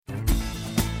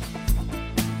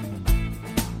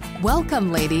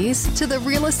Welcome, ladies, to the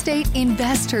Real Estate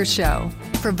Investor Show,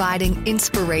 providing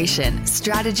inspiration,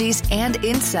 strategies, and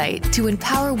insight to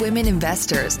empower women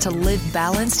investors to live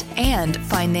balanced and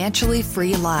financially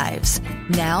free lives.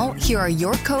 Now, here are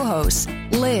your co-hosts,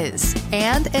 Liz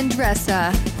and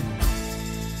Andressa.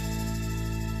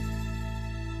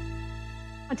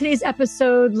 On today's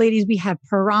episode, ladies, we have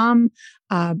Param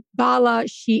Bala.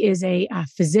 She is a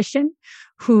physician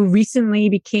who recently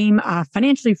became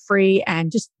financially free,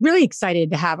 and just really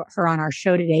excited to have her on our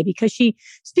show today because she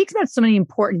speaks about so many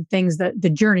important things,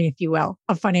 the journey, if you will,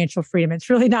 of financial freedom.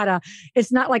 It's really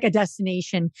it's not like a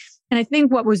destination. And I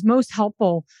think what was most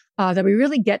helpful that we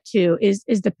really get to is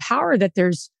the power that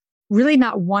there's really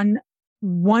not one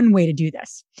way to do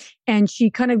this. And she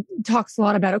kind of talks a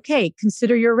lot about, okay,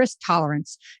 consider your risk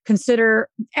tolerance, consider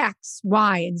X,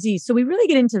 Y, and Z. So we really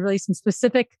get into really some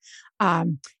specific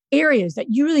areas that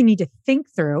you really need to think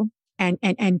through and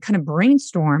kind of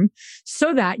brainstorm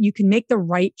so that you can make the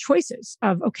right choices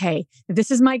of, okay, if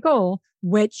this is my goal,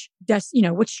 which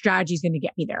strategy is going to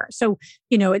get me there. So,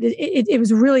 it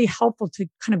was really helpful to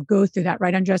kind of go through that,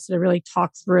 right, Andressa, to really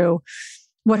talk through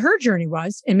what her journey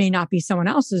was. It may not be someone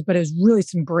else's, but it was really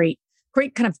some great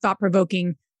kind of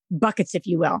thought-provoking buckets, if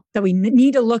you will, that we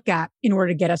need to look at in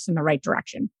order to get us in the right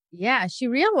direction. Yeah, she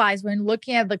realized when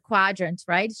looking at the quadrants,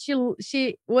 right?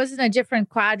 She was in a different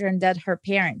quadrant than her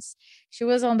parents. She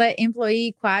was on the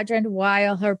employee quadrant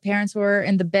while her parents were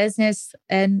in the business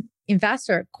and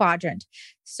investor quadrant.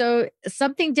 So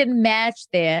something didn't match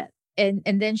there. And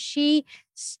then she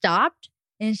stopped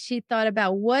and she thought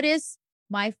about, what is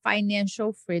my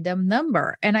financial freedom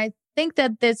number? And I think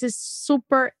that this is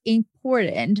super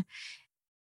important.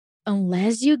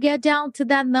 Unless you get down to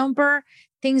that number,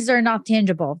 things are not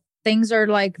tangible. Things are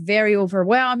like very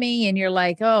overwhelming. And you're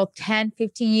like, 10,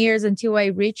 15 years until I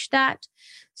reach that.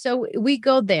 So we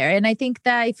go there. And I think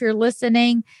that if you're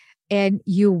listening and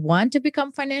you want to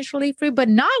become financially free, but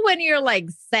not when you're like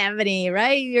 70,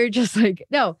 right? You're just like,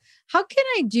 no, how can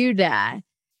I do that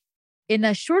in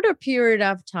a shorter period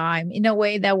of time in a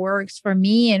way that works for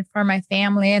me and for my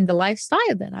family and the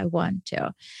lifestyle that I want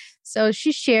to? So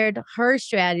she shared her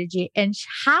strategy and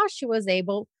how she was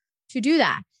able to do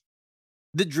that.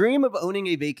 The dream of owning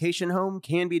a vacation home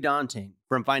can be daunting.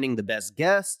 From finding the best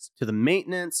guests, to the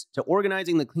maintenance, to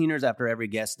organizing the cleaners after every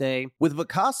guest day. With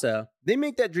Vacasa, they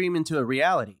make that dream into a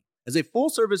reality. As a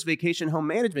full-service vacation home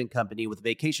management company with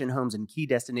vacation homes in key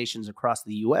destinations across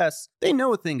the U.S., they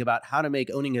know a thing about how to make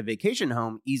owning a vacation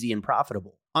home easy and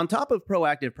profitable. On top of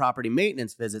proactive property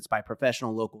maintenance visits by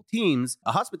professional local teams,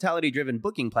 a hospitality-driven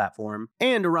booking platform,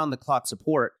 and around-the-clock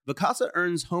support, Vacasa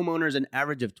earns homeowners an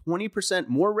average of 20%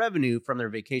 more revenue from their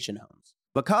vacation homes.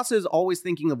 Vacasa is always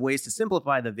thinking of ways to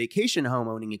simplify the vacation home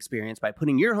owning experience by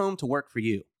putting your home to work for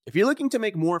you. If you're looking to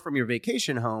make more from your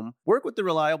vacation home, work with the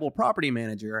reliable property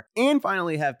manager, and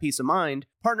finally have peace of mind,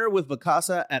 partner with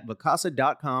Vacasa at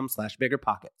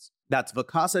vacasa.com/biggerpockets. That's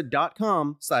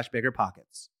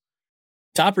vacasa.com/biggerpockets.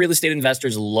 Top real estate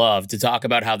investors love to talk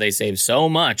about how they save so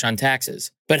much on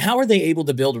taxes. But how are they able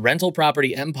to build rental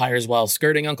property empires while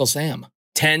skirting Uncle Sam?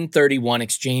 1031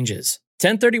 exchanges.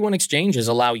 1031 exchanges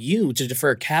allow you to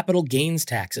defer capital gains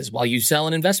taxes while you sell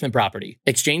an investment property,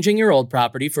 exchanging your old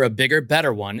property for a bigger,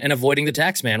 better one and avoiding the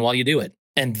tax man while you do it.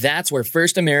 And that's where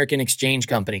First American Exchange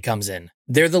Company comes in.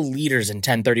 They're the leaders in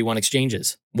 1031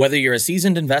 exchanges. Whether you're a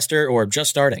seasoned investor or just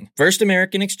starting, First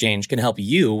American Exchange can help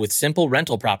you with simple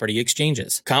rental property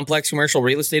exchanges, complex commercial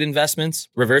real estate investments,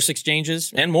 reverse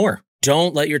exchanges, and more.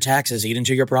 Don't let your taxes eat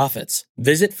into your profits.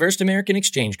 Visit First American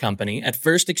Exchange Company at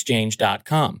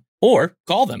firstexchange.com. Or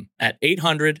call them at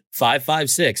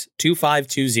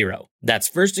 800-556-2520. That's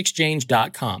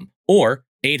firstexchange.com or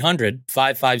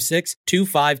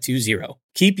 800-556-2520.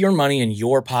 Keep your money in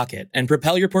your pocket and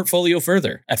propel your portfolio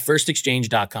further at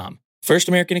firstexchange.com. First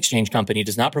American Exchange Company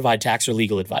does not provide tax or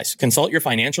legal advice. Consult your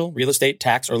financial, real estate,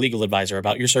 tax, or legal advisor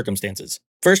about your circumstances.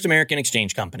 First American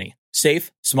Exchange Company.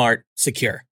 Safe, smart,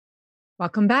 secure.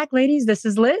 Welcome back, ladies. This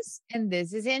is Liz. And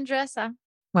this is Andressa.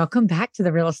 Welcome back to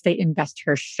the Real Estate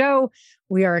Investor Show.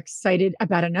 We are excited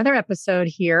about another episode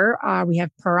here. We have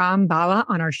Param Bala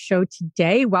on our show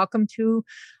today. Welcome to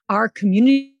our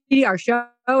community, our show,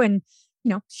 and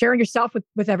sharing yourself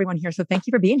with everyone here. So thank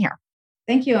you for being here.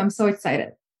 Thank you. I'm so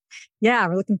excited. Yeah,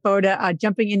 we're looking forward to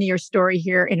jumping into your story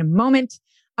here in a moment.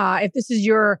 If this is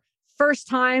your first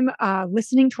time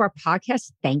listening to our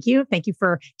podcast, thank you. Thank you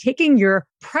for taking your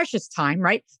precious time,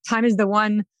 right? Time is the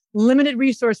one limited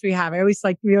resource we have. We always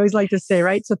like to say,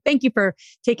 right? So thank you for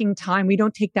taking time. We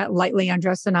don't take that lightly.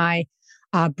 Andressa and I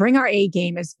bring our A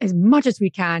game as much as we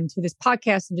can to this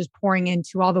podcast and just pouring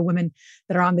into all the women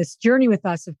that are on this journey with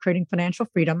us of creating financial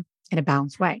freedom. in a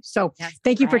balanced way. So That's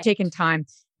thank you for correct. taking time.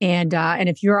 And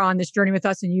if you're on this journey with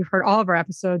us and you've heard all of our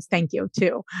episodes, thank you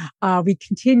too. We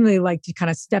continually like to kind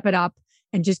of step it up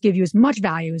and just give you as much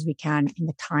value as we can in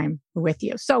the time we're with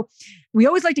you. So we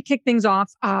always like to kick things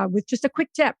off with just a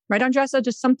quick tip, right, Andressa?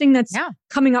 Just something that's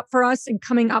coming up for us and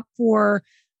coming up for,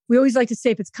 we always like to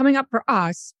say if it's coming up for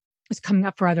us, it's coming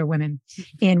up for other women.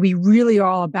 And we really are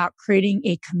all about creating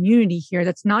a community here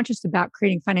that's not just about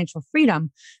creating financial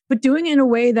freedom, but doing it in a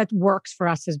way that works for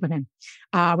us as women.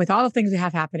 With all the things we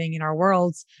have happening in our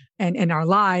worlds and in our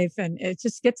life, and it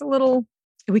just gets a little,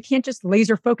 we can't just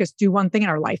laser focus, do one thing in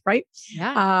our life, right?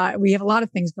 Yeah. We have a lot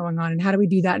of things going on. And how do we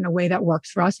do that in a way that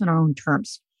works for us on our own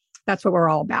terms? That's what we're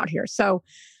all about here. So,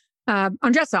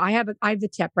 Andressa, I have the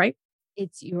tip, right?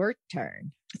 It's your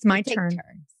turn. It's my Take turn.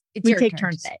 turns. It's We your take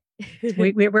turn turns. today.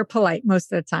 We're polite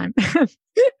most of the time.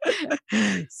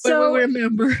 When we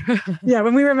remember. Yeah,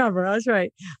 when we remember, that's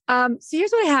right. So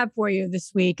here's what I have for you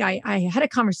this week. I had a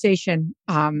conversation,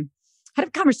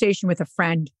 with a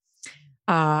friend,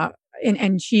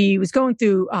 and she was going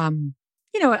through,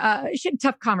 she had a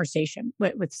tough conversation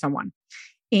with someone,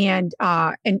 and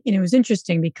it was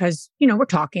interesting because we're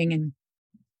talking, and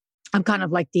I'm kind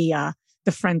of like the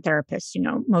friend therapist.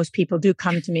 Most people do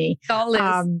come to me.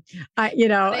 And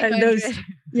those,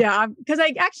 because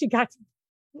I actually got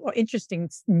interesting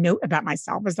note about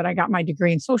myself is that I got my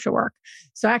degree in social work.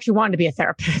 So I actually wanted to be a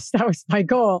therapist. That was my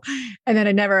goal. And then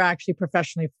I never actually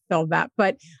professionally fulfilled that.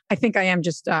 But I think I am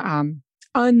just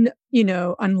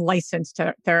unlicensed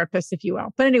therapist, if you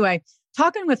will. But anyway,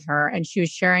 talking with her, and she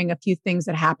was sharing a few things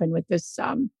that happened with this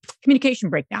communication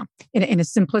breakdown in a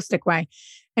simplistic way.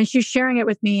 And she was sharing it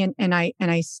with me, and I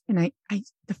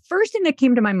the first thing that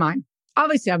came to my mind,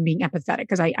 obviously I'm being empathetic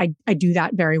because I do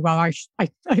that very well. I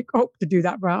hope to do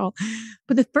that well.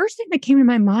 But the first thing that came to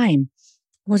my mind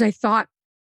was I thought,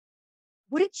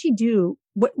 what did she do?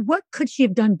 What could she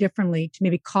have done differently to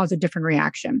maybe cause a different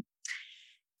reaction?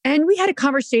 And we had a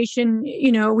conversation,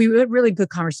 we had a really good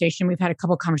conversation. We've had a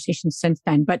couple of conversations since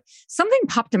then, but something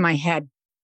popped in my head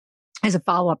as a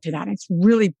follow-up to that. It's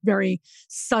really very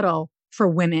subtle for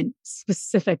women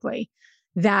specifically.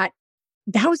 That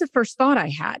was the first thought I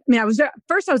had. I mean, I was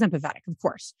empathetic, of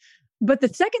course. But the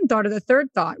second thought or the third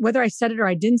thought, whether I said it or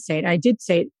I didn't say it, I did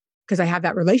say it because I have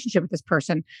that relationship with this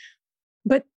person.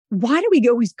 But why do we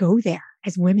always go there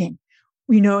as women?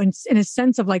 In a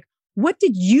sense of like, what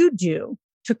did you do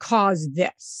to cause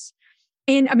this?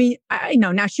 And I mean, I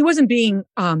know now she wasn't being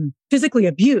physically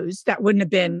abused. That wouldn't have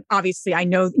been, obviously, I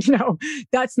know,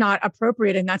 that's not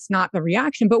appropriate and that's not the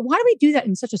reaction. But why do we do that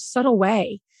in such a subtle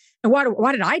way? And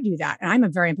why did I do that? And I'm a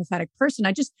very empathetic person.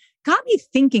 I just got me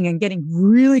thinking and getting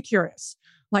really curious.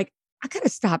 Like, I got to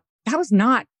stop. I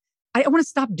want to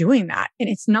stop doing that. And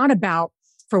it's not about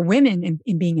for women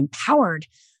and being empowered.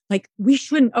 Like, we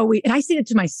shouldn't always, and I say it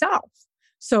to myself.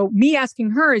 So me asking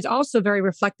her is also very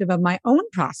reflective of my own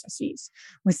processes.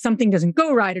 When something doesn't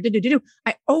go right or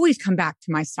I always come back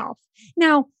to myself.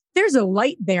 Now, there's a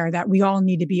light there that we all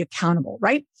need to be accountable,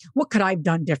 right? What could I have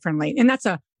done differently? And that's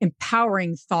a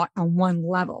empowering thought on one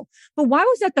level. But why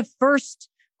was that the first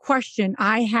question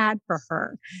I had for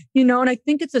her? And I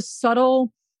think it's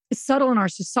subtle in our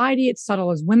society. It's subtle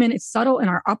as women. It's subtle in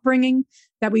our upbringing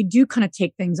that we do kind of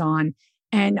take things on.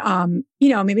 And,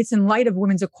 maybe it's in light of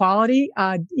women's equality,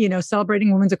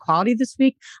 celebrating women's equality this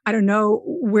week. I don't know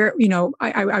where,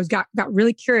 I got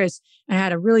really curious and I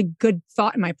had a really good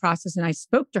thought in my process. And I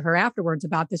spoke to her afterwards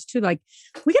about this too. Like,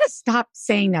 we got to stop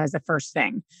saying that as the first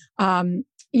thing.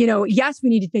 Yes, we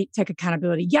need to take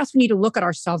accountability. Yes, we need to look at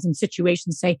ourselves in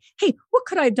situations, say, hey, what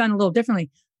could I have done a little differently?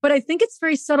 But I think it's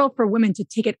very subtle for women to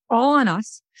take it all on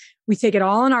us. We take it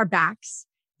all on our backs.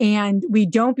 And we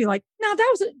don't be like, no,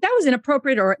 that was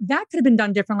inappropriate, or that could have been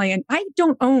done differently. And I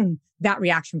don't own that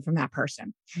reaction from that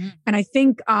person. And I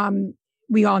think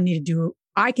we all need to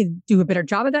I could do a better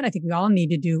job of that. I think we all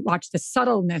need to watch the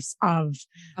subtleness of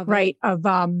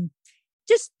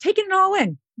just taking it all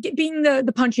in, being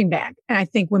the punching bag. And I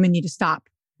think women need to stop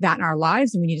that in our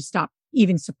lives, and we need to stop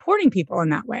even supporting people in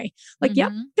that way. Like,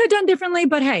 yep, they're done differently,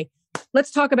 but hey,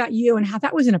 let's talk about you and how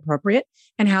that was inappropriate,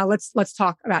 and how let's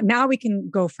talk about now we can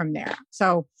go from there.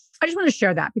 So I just want to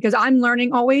share that because I'm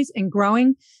learning always and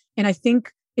growing. And I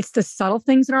think it's the subtle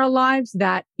things in our lives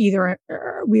that either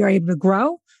we are able to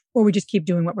grow or we just keep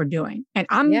doing what we're doing. And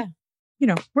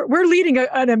we're leading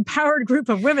an empowered group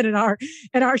of women in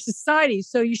our society.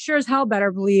 So you sure as hell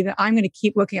better believe that I'm going to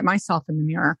keep looking at myself in the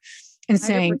mirror and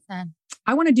saying, 100%.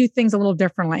 I want to do things a little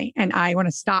differently. And I want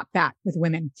to stop that with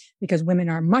women because women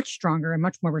are much stronger and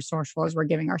much more resourceful as we're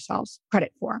giving ourselves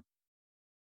credit for.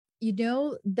 You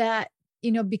know that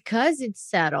because it's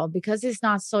subtle, because it's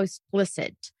not so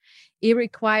explicit, it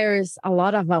requires a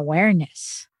lot of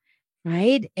awareness,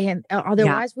 right? And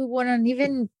otherwise we wouldn't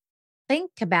even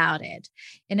think about it.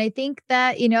 And I think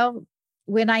that,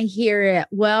 when I hear it,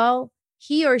 well,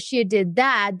 he or she did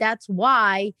that, that's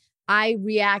why I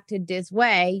reacted this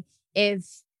way. If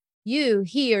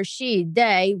he or she,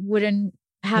 they wouldn't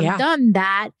have done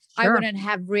that, I wouldn't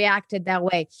have reacted that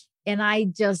way. And I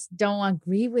just don't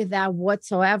agree with that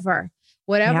whatsoever.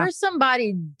 Whatever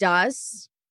somebody does,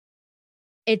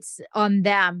 it's on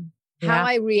them. How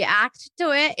I react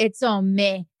to it, it's on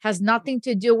me. Has nothing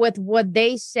to do with what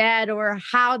they said or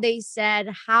how they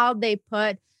said, how they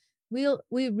put. We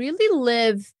really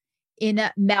live in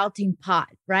a melting pot,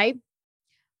 right?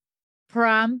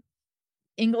 Param,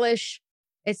 English,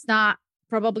 it's not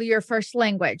probably your first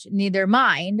language, neither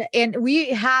mine. And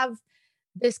we have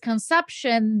this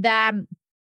conception that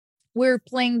we're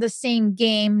playing the same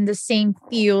game, the same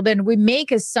field, and we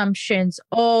make assumptions.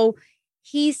 Oh,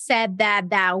 he said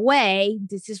that way.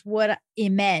 This is what it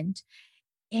meant.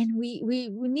 And we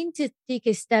need to take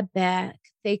a step back,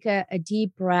 take a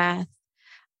deep breath.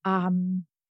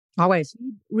 Always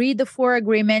read the 4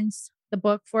 Agreements, the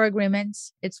book 4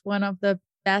 Agreements. It's one of the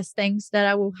best things that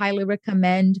I will highly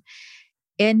recommend.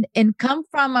 And come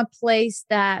from a place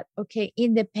that, okay,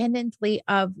 independently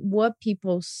of what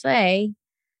people say,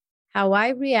 how I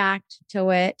react to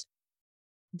it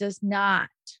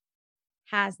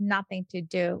has nothing to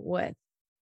do with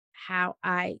how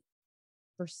I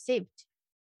perceived.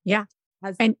 Yeah.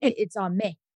 And it's on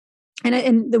me.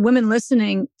 And the women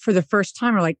listening for the first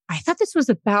time are like, I thought this was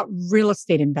about real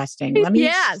estate investing. Let me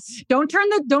don't turn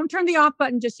the off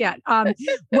button just yet.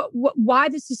 Why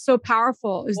this is so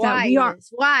powerful is that we are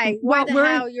why the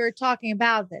hell you're talking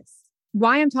about this?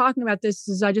 Why I'm talking about this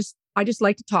is I just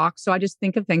like to talk, so I just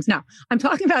think of things. Now, I'm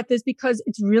talking about this because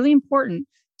it's really important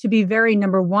to be very,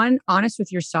 number one, honest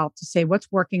with yourself, to say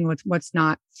what's working, what's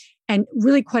not. And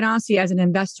really, quite honestly, as an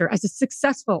investor, as a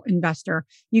successful investor,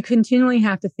 you continually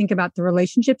have to think about the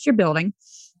relationships you're building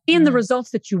and the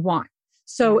results that you want.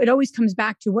 So it always comes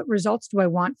back to, what results do I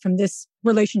want from this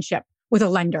relationship with a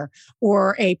lender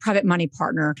or a private money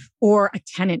partner or a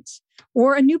tenant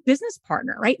or a new business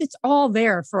partner, right? It's all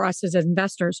there for us as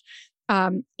investors.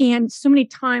 And so many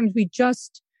times we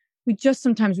just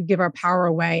sometimes we give our power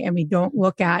away and we don't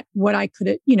look at what I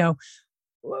could,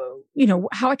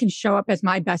 how I can show up as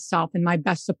my best self and my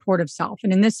best supportive self.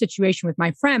 And in this situation with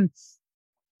my friend,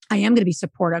 I am going to be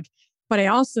supportive, but I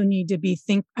also need to be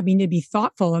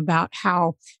thoughtful about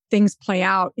how things play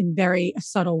out in very a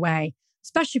subtle way,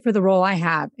 especially for the role I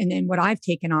have and what I've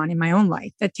taken on in my own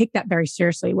life. I take that very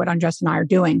seriously, what Andres and I are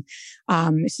doing.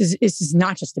 This is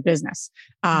not just a business.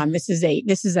 This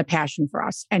is a passion for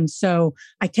us. And so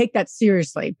I take that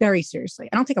seriously, very seriously.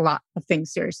 I don't take a lot of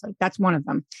things seriously. That's one of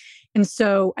them. And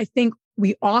so I think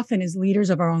we often, as leaders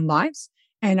of our own lives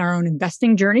and our own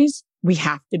investing journeys, we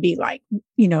have to be like,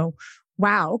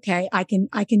 wow, okay, I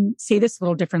can say this a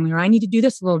little differently, or I need to do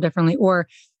this a little differently, or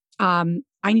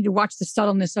I need to watch the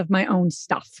subtleness of my own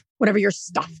stuff, whatever your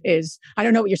stuff is. I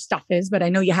don't know what your stuff is, but I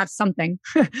know you have something.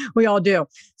 We all do.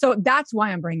 So that's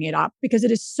why I'm bringing it up, because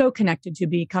it is so connected to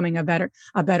becoming a better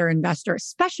investor,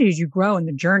 especially as you grow in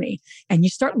the journey and you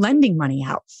start lending money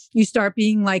out. You start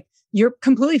being like, you're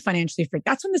completely financially free.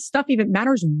 That's when this stuff even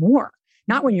matters more,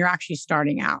 not when you're actually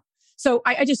starting out. So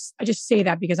I just say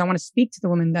that because I want to speak to the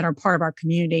women that are part of our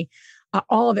community.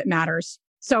 All of it matters.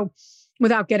 So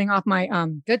without getting off my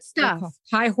good stuff,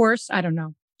 high horse, I don't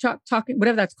know, talking,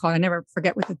 whatever that's called. I never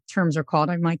forget what the terms are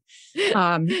called. I'm like,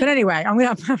 but anyway, I'm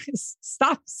going to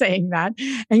stop saying that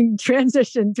and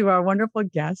transition to our wonderful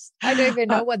guest. I don't even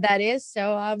know what that is,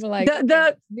 so I'm like,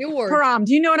 new word. Param,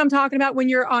 do you know what I'm talking about? When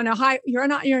you're on you're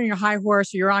on your high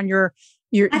horse, or you're on your.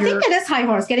 I think it is high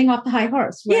horse, getting off the high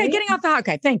horse. Right? Yeah, getting off the high.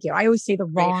 Okay, thank you. I always say the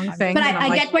wrong thing. But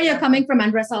I get where you're coming from,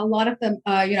 Andres. A lot of them,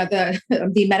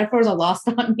 the metaphors are lost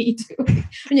on me too.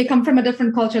 When you come from a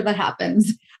different culture, that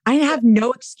happens. I have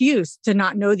no excuse to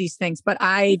not know these things, but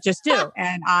I just do.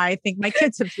 And I think my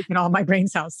kids have taken all my brain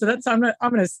cells. So I'm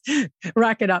going to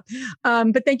rack it up.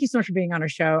 But thank you so much for being on our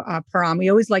show, Param. We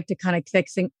always like to kind of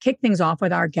kick things off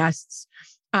with our guests.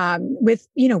 With,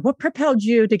 what propelled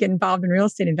you to get involved in real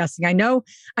estate investing? I know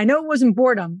it wasn't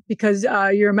boredom, because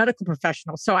you're a medical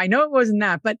professional. So I know it wasn't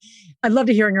that, but I'd love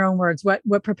to hear in your own words,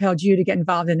 what propelled you to get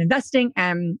involved in investing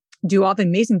and do all the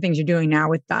amazing things you're doing now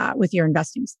with your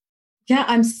investings. Yeah,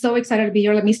 I'm so excited to be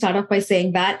here. Let me start off by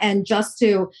saying that. And just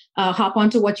to hop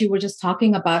onto what you were just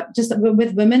talking about, just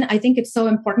with women, I think it's so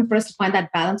important for us to find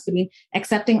that balance between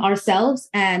accepting ourselves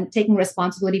and taking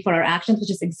responsibility for our actions,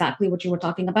 which is exactly what you were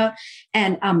talking about.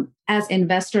 And as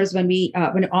investors, when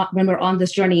we're on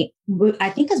this journey, I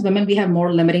think as women, we have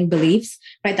more limiting beliefs,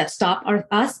 right, that stop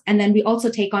us. And then we also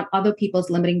take on other people's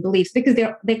limiting beliefs because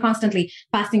they're constantly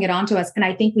passing it on to us. And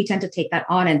I think we tend to take that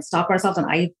on and stop ourselves. And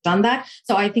I've done that.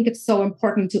 So I think it's so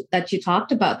important that you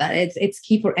talked about that. It's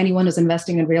key for anyone who's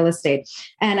investing in real estate.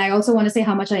 And I also want to say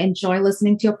how much I enjoy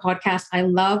listening to your podcast. I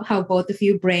love how both of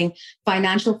you bring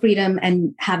financial freedom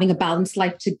and having a balanced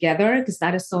life together, because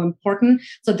that is so important.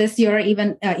 So this year,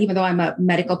 even though I'm a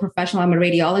medical professional, I'm a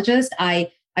radiologist,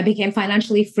 I became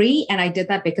financially free, and I did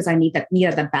that because I needed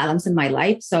that balance in my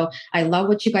life. So I love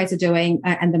what you guys are doing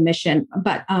and the mission.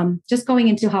 But just going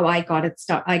into how I got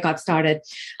started.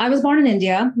 I was born in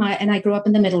India, and I grew up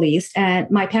in the Middle East.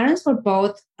 And my parents were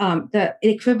both the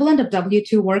equivalent of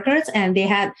W-2 workers, and they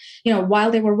had, while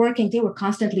they were working, they were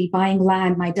constantly buying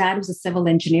land. My dad was a civil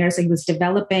engineer, so he was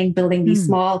building these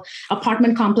small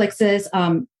apartment complexes,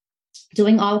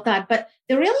 doing all of that. But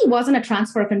there really wasn't a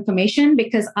transfer of information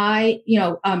because my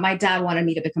dad wanted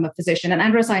me to become a physician. And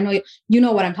Andres, I know you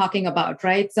know what I'm talking about,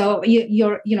 right? So they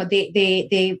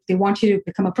want you to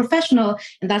become a professional,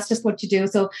 and that's just what you do.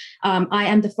 So I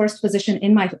am the first physician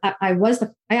in my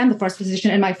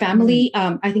family.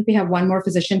 I think we have one more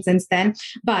physician since then,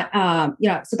 but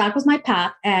so that was my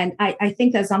path. And I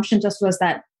think the assumption just was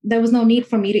that there was no need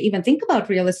for me to even think about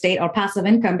real estate or passive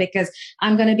income because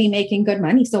I'm going to be making good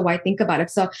money. So why think about it?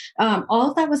 So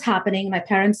all of that was happening. My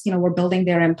parents, were building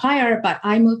their empire, but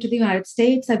I moved to the United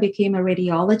States. I became a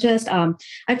radiologist.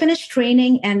 I finished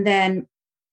training, and then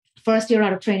first year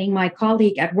out of training, my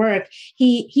colleague at work,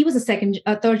 he was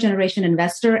a third generation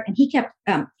investor, and he kept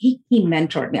he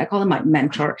mentored me. I call him my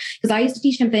mentor because I used to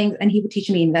teach him things, and he would teach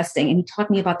me investing, and he taught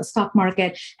me about the stock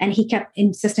market, and he kept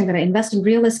insisting that I invest in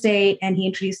real estate, and he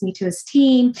introduced me to his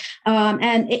team,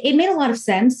 and it made a lot of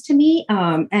sense to me.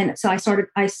 And so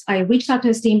I reached out to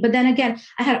his team, but then again,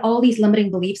 I had all these limiting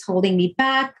beliefs holding me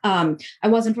back. I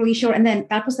wasn't really sure, and then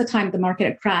that was the time the market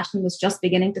had crashed and was just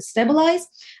beginning to stabilize,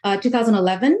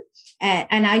 2011.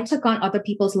 And I took on other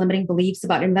people's limiting beliefs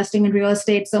about investing in real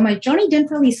estate. So my journey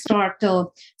didn't really start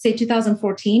till, say,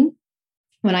 2014,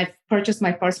 when I purchased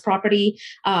my first property.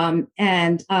 And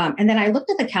then I looked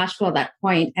at the cash flow at that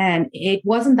point, and it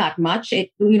wasn't that much.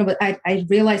 But I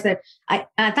realized that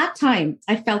at that time,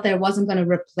 I felt that it wasn't going to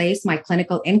replace my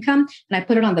clinical income, and I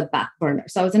put it on the back burner.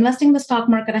 So I was investing in the stock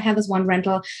market. I had this one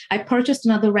rental. I purchased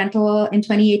another rental in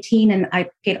 2018, and I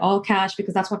paid all cash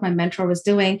because that's what my mentor was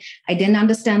doing. I didn't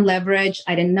understand leverage.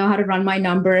 I didn't know how to run my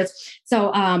numbers.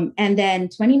 So, and then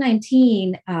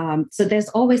 2019, so there's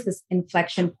always this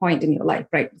inflection point in your life,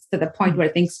 right? To the point where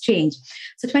things change.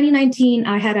 So 2019,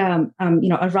 I had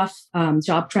a rough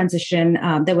job transition.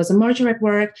 There was a merger at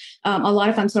work, a lot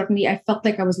of uncertainty. I felt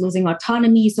like I was losing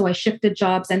autonomy, so I shifted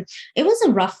jobs, and it was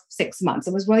a rough 6 months.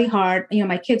 It was really hard.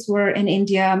 My kids were in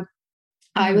India.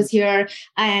 I was here,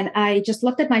 and I just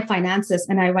looked at my finances,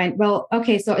 and I went, well,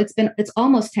 okay, so it's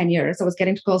almost 10 years. So I was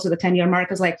getting close to the 10-year mark.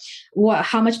 I was like,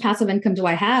 how much passive income do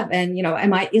I have? And,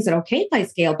 is it okay if I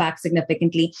scale back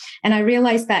significantly? And I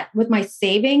realized that with my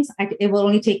savings, it will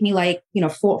only take me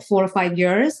 4 or 5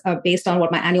 years based on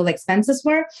what my annual expenses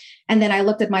were. And then I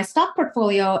looked at my stock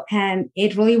portfolio, and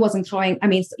it really wasn't throwing.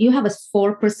 You have a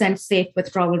 4% safe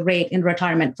withdrawal rate in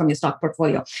retirement from your stock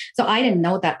portfolio. So I didn't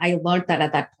know that. I learned that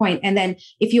at that point. And then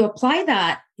if you apply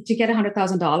that to get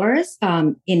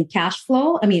 $100,000 in cash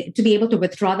flow, to be able to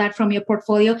withdraw that from your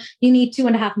portfolio, you need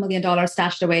 $2.5 million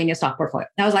stashed away in your stock portfolio.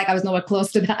 I was nowhere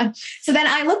close to that. So then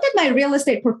I looked at my real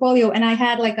estate portfolio, and I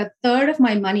had like a third of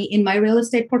my money in my real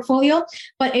estate portfolio,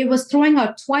 but it was throwing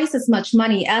out twice as much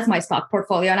money as my stock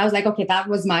portfolio. And I was like, okay, that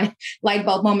was my light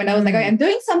bulb moment. I was like, okay, I'm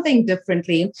doing something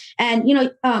differently. And,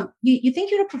 you think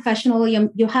you're a professional,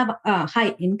 you have a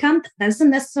high income. That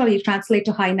doesn't necessarily translate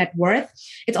to high net worth.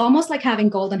 It's almost like having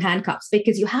golden handcuffs,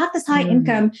 because you have this high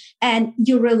income and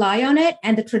you rely on it.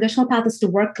 And the traditional path is to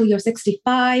work till you're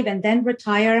 65 and then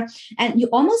retire. And you're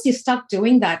stuck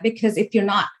doing that, because if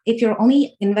you're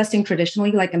only investing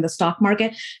traditionally, like in the stock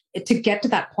market, to get to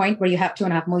that point where you have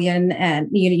 $2.5 million and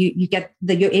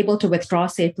you're able to withdraw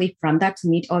safely from that to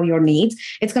meet all your needs,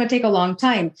 it's going to take a long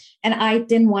time. And I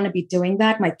didn't want to be doing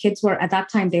that. My kids were, at that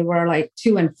time, they were like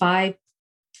 2 and 5.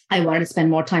 I wanted to spend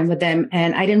more time with them,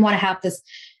 and I didn't want to have this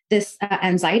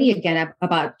anxiety again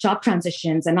about job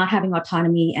transitions and not having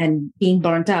autonomy and being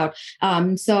burnt out.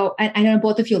 So I know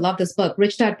both of you love this book,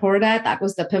 Rich Dad, Poor Dad. That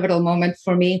was the pivotal moment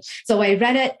for me. So I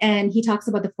read it, and he talks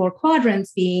about the 4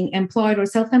 quadrants, being employed or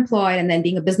self-employed, and then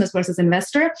being a business versus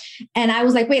investor. And I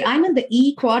was like, wait, I'm in the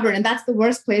E quadrant, and that's the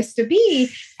worst place to be.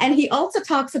 And he also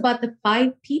talks about the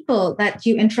 5 people that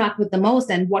you interact with the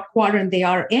most and what quadrant they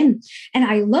are in. And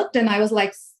I looked, and I was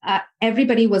like,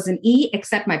 everybody was an E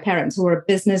except my parents, who were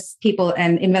business people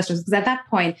and investors. Because at that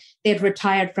point, they had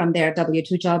retired from their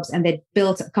W-2 jobs and they'd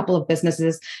built a couple of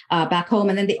businesses back home.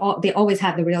 And then they always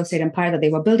had the real estate empire that they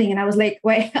were building. And I was like,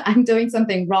 wait, I'm doing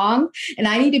something wrong and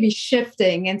I need to be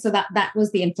shifting. And so that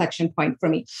was the inflection point for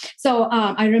me. So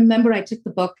I remember I took the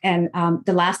book and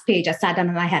the last page, I sat down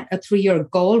and I had a 3-year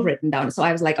goal written down. So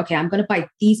I was like, okay, I'm going to buy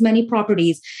these many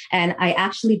properties. And I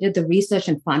actually did the research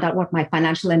and found out what my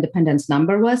financial independence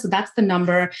number was. So that's the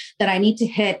number that I need to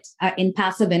hit in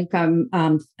passive income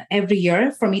every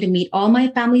year for me to meet all my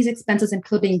family's expenses,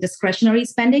 including discretionary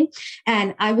spending.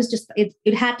 And I was just,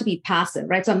 it had to be passive,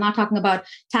 right? So I'm not talking about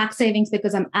tax savings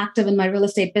because I'm active in my real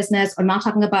estate business. I'm not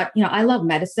talking about, I love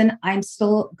medicine. I'm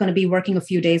still going to be working a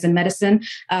few days in medicine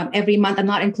every month. I'm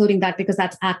not including that because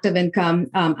that's active income.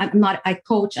 I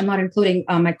coach. I'm not including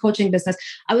my coaching business.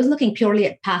 I was looking purely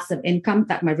at passive income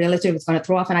that my real estate was going to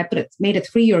throw off. And I made a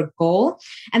 3-year goal.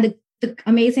 And the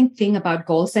amazing thing about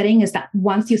goal setting is that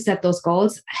once you set those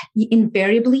goals,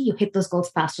 invariably you hit those goals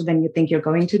faster than you think you're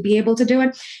going to be able to do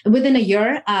it. Within a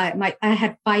year, I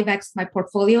had 5x my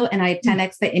portfolio and I had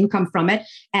 10x the income from it.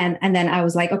 And then I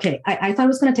was like, okay, I thought it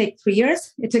was going to take 3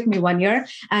 years. It took me 1 year.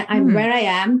 I'm where I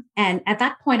am. And at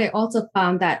that point, I also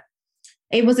found that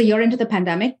it was a year into the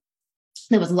pandemic.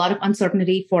 There was a lot of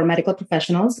uncertainty for medical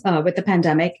professionals with the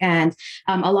pandemic. And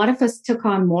a lot of us took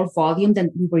on more volume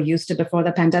than we were used to before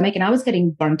the pandemic. And I was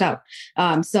getting burnt out.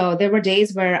 So there were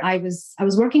days where I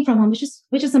was working from home,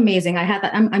 which is amazing. I had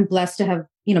that. I'm blessed to have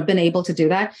been able to do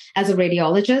that as a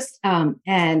radiologist.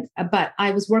 But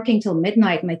I was working till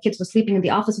midnight. My kids were sleeping in the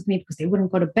office with me because they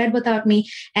wouldn't go to bed without me.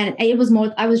 And it was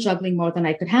I was juggling more than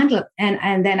I could handle.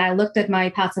 And then I looked at my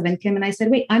passive income and I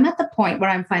said, wait, I'm at the point where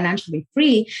I'm financially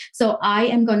free. So I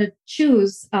am going to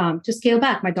choose to scale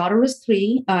back. My daughter was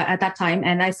 3 at that time.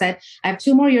 And I said, I have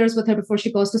 2 more years with her before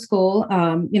she goes to school.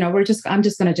 I'm just going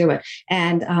to do it.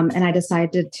 And I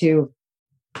decided to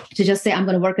just say, I'm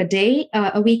going to work a day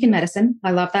a week in medicine.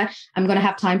 I love that. I'm going to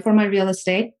have time for my real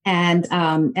estate. And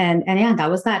yeah,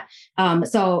 that was that.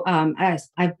 So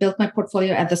I've built my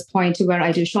portfolio at this point to where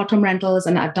I do short-term rentals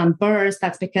and I've done bursts.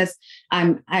 That's because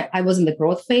I was in the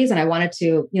growth phase and I wanted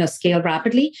to, scale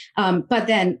rapidly. But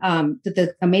then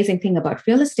the amazing thing about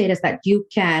real estate is that you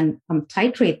can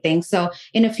titrate things. So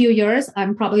in a few years,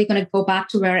 I'm probably going to go back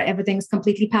to where everything's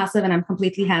completely passive and I'm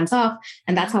completely hands off.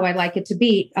 And that's how I like it to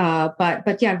be.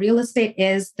 But yeah, real estate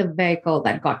is the vehicle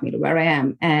that got me to where I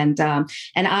am. And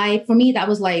for me, that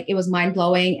was like, it was mind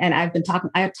blowing. And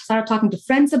I started talking to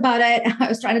friends about it. I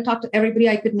was trying to talk to everybody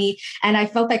I could meet. And I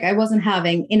felt like I wasn't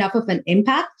having enough of an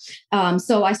impact.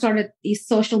 So I started these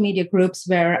social media groups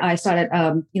where I started,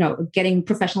 getting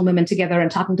professional women together and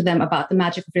talking to them about the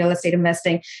magic of real estate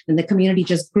investing. And the community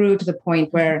just grew to the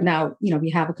point where now,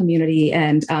 we have a community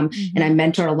and I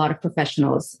mentor a lot of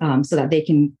professionals so that they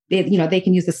can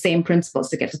use the same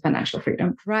principles to get to financial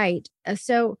freedom. Right.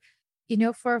 So,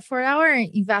 for our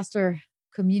investor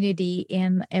community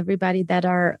and everybody that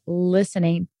are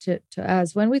listening to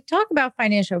us, when we talk about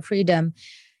financial freedom,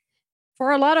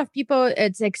 for a lot of people,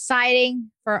 it's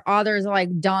exciting. For others,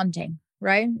 like daunting,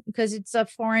 right? Because it's a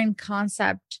foreign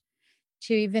concept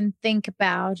to even think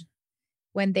about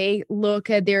when they look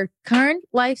at their current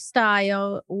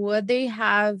lifestyle, what they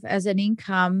have as an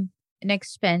income, an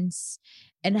expense,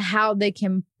 and how they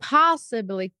can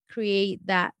possibly create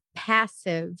that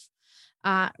passive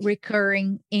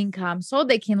recurring income so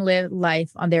they can live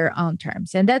life on their own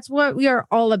terms. And that's what we are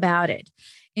all about it.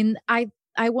 And I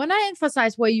want to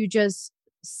emphasize what you just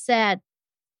said,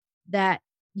 that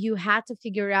you had to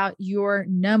figure out your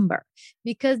number,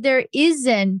 because there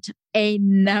isn't a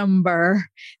number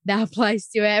that applies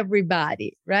to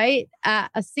everybody, right?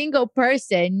 A single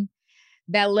person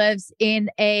that lives in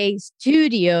a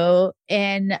studio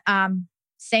in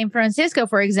San Francisco,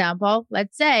 for example,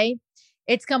 let's say,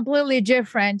 it's completely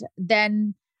different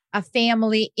than a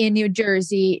family in New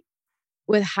Jersey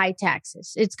with high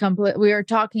taxes. We are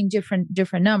talking different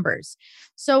numbers.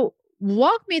 So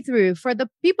walk me through, for the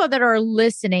people that are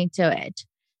listening to it,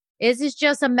 is this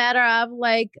just a matter of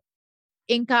like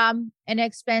income and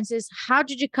expenses? How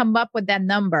did you come up with that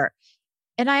number?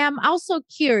 And I am also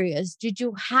curious, did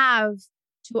you have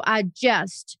to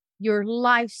adjust your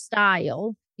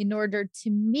lifestyle in order to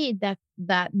meet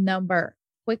that number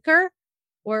quicker,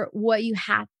 or what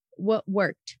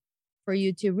worked for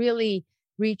you to really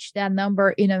reach that number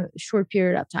in a short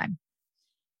period of time?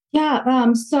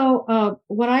 Yeah. So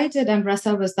what I did,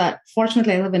 Andressa, was that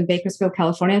fortunately I live in Bakersfield,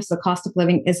 California. So the cost of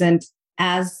living isn't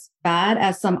as bad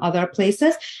as some other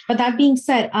places. But that being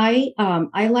said, I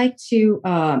like to,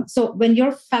 so when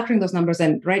you're factoring those numbers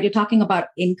in, right, you're talking about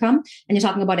income and you're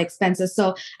talking about expenses.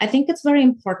 So I think it's very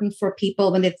important for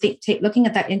people when they looking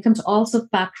at that income to also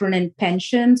factor in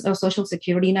pensions or social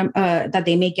security that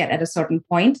they may get at a certain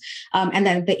point, and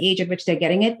then the age at which they're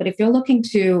getting it. But if you're looking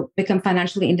to become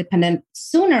financially independent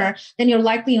sooner, then you're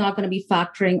likely not going to be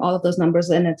factoring all of those numbers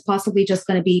in. It's possibly just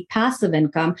going to be passive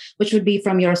income, which would be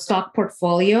from your stock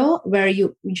portfolio, where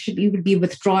you would be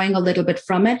withdrawing a little bit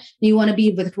from it. You want to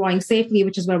be withdrawing safely,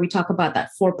 which is where we talk about that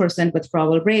 4%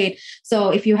 withdrawal rate. So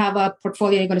if you have a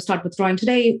portfolio, you're going to start withdrawing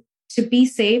today, to be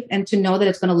safe and to know that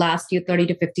it's going to last you 30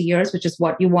 to 50 years, which is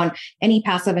what you want any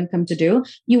passive income to do.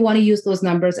 You want to use those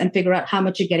numbers and figure out how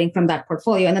much you're getting from that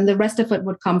portfolio. And then the rest of it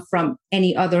would come from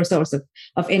any other source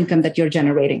of income that you're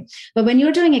generating. But when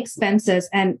you're doing expenses,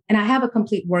 and I have a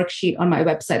complete worksheet on my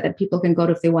website that people can go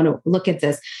to if they want to look at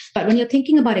this. But when you're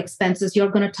thinking about expenses, you're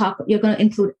going to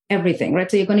include everything,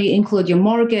 right? So you're going to include your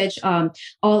mortgage, all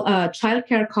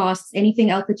childcare costs, anything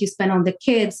else that you spend on the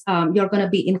kids. You're going to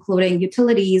be including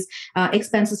utilities,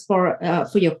 expenses for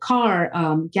your car,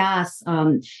 gas,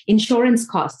 insurance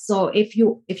costs. So if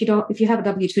you have a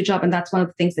W-2 job, and that's one of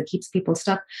the things that keeps people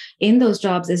stuck in those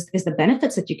jobs is the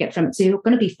benefits that you get from it. So you're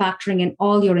going to be factoring in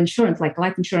all your insurance, like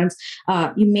life insurance.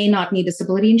 You may not need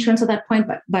disability insurance at that point,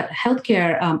 but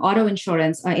healthcare, auto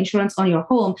insurance, insurance on your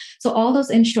home. So all those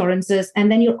insurances,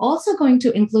 and then you're also going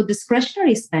to include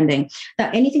discretionary spending,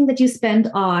 anything that you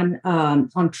spend on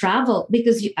travel,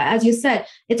 because as you said,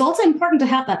 it's also important to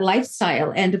have that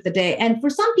lifestyle end of the day. And for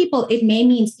some people, it may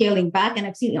mean scaling back. And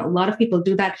I've seen a lot of people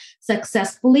do that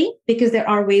successfully, because there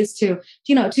are ways to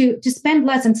spend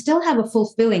less and still have a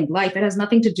fulfilling life. It has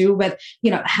nothing to do with,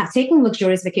 taking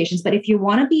luxurious vacations. But if you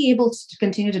want to be able to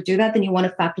continue to do that, then you want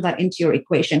to factor that into your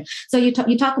equation. So you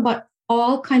talk about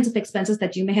all kinds of expenses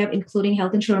that you may have, including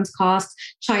health insurance costs,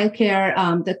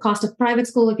 childcare, the cost of private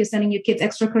school if you're sending your kids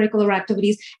extracurricular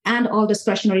activities, and all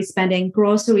discretionary spending,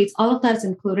 groceries, all of that is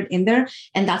included in there.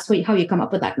 And that's how you come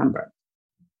up with that number.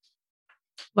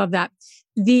 Love that.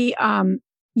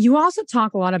 You also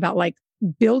talk a lot about like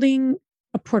building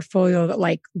a portfolio that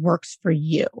like works for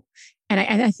you. And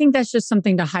I think that's just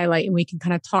something to highlight, and we can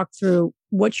kind of talk through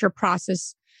what's your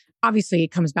process. Obviously,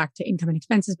 it comes back to income and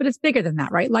expenses, but it's bigger than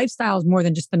that, right? Lifestyle is more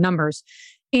than just the numbers.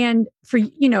 And for,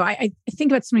 I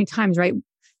think about so many times, right?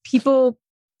 People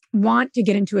want to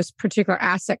get into a particular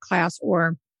asset class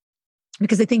or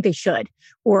because they think they should,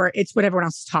 or it's what everyone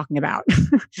else is talking about,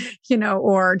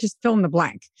 or just fill in the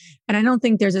blank. And I don't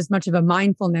think there's as much of a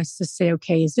mindfulness to say,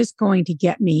 okay, is this going to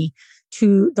get me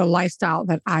to the lifestyle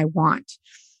that I want?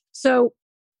 So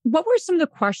what were some of the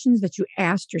questions that you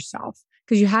asked yourself?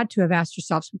 Because you had to have asked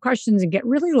yourself some questions and get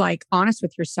really honest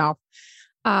with yourself.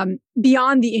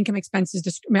 Beyond the income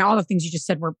expenses, all the things you just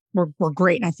said were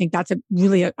great. And I think that's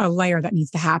really a layer that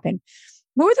needs to happen.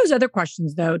 What were those other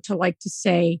questions though, to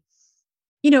say,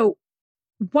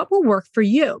 what will work for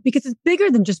you? Because it's bigger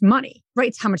than just money, right?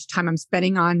 It's how much time I'm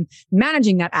spending on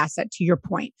managing that asset, to your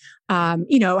point.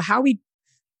 How we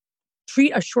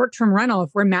treat a short-term rental, if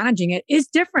we're managing it, is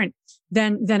different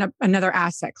than another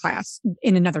asset class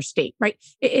in another state, right?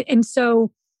 And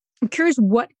so I'm curious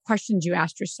what questions you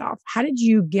asked yourself. How did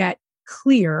you get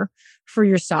clear for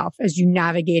yourself as you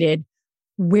navigated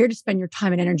where to spend your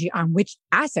time and energy on which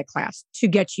asset class to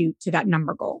get you to that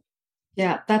number goal?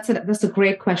 Yeah, that's a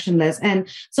great question, Liz. And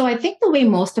so I think the way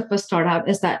most of us start out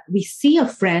is that we see a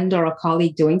friend or a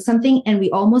colleague doing something and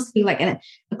we almost feel like, and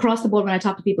across the board, when I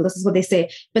talk to people, this is what they say,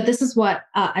 but this is what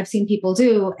I've seen people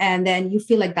do. And then you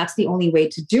feel like that's the only way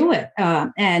to do it.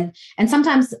 And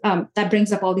sometimes that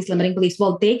brings up all these limiting beliefs.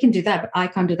 Well, they can do that, but I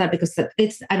can't do that because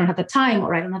I don't have the time,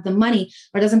 or I don't have the money,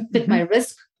 or it doesn't fit my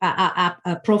risk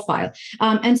profile.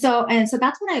 And so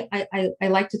that's what I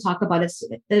like to talk about. Is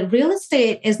real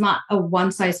estate is not a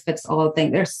one size fits all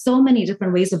thing. There's so many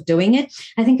different ways of doing it.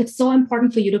 I think it's so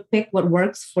important for you to pick what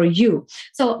works for you.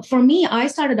 So for me, I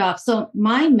started off, so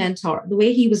my mentor, the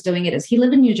way he was doing it is he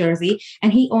lived in New Jersey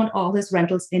and he owned all his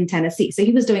rentals in Tennessee. So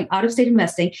he was doing out of state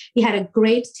investing. He had a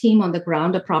great team on the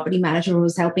ground, a property manager who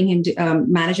was helping him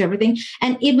manage everything.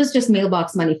 And it was just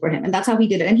mailbox money for him. And that's how he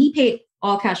did it. And he paid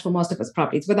all cash for most of his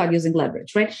properties without using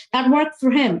leverage, right? That worked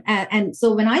for him. And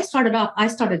so when I started off, I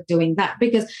started doing that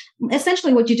because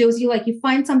essentially what you do is you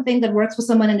find something that works for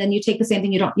someone and then you take the same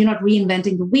thing. You're not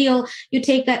reinventing the wheel. You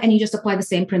take that and you just apply the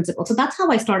same principle. So that's how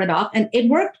I started off. And it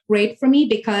worked great for me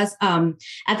because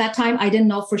at that time, I didn't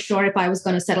know for sure if I was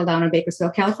going to settle down in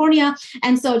Bakersfield, California.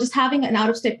 And so just having an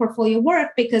out-of-state portfolio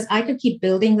worked because I could keep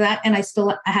building that. And I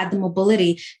had the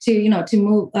mobility to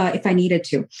move if I needed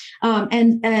to.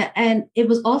 And it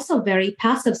was also very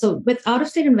passive. So with out of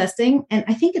state investing, and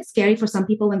I think it's scary for some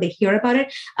people when they hear about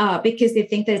it, because they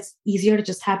think that it's easier to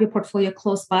just have your portfolio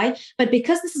close by. But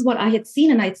because this is what I had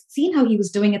seen and I'd seen how he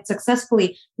was doing it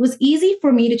successfully, it was easy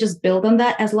for me to just build on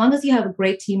that. As long as you have a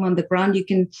great team on the ground, you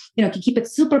can keep it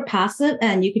super passive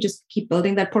and you could just keep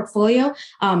building that portfolio.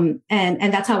 And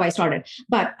that's how I started.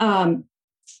 But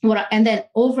and then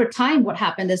over time, what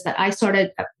happened is that I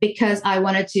started, because I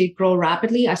wanted to grow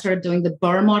rapidly, I started doing the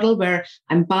BRRRR model where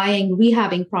I'm buying,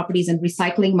 rehabbing properties and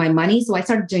recycling my money. So I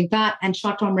started doing that and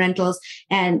short-term rentals.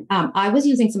 And I was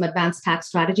using some advanced tax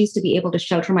strategies to be able to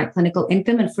shelter my clinical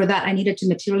income. And for that, I needed to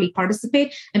materially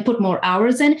participate and put more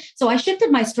hours in. So I shifted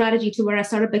my strategy to where I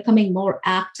started becoming more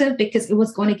active because it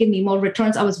was going to give me more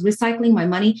returns. I was recycling my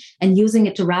money and using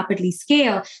it to rapidly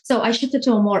scale. So I shifted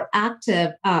to a more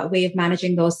active way of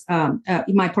managing those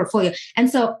my portfolio. And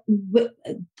so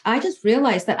I just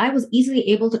realized that I was easily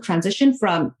able to transition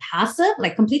from passive,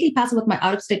 like completely passive with my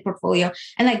out-of-state portfolio.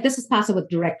 And like, this is passive with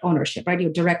direct ownership, right?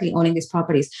 You're directly owning these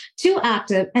properties, to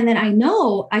active. And then I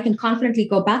know I can confidently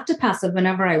go back to passive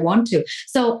whenever I want to.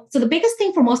 So the biggest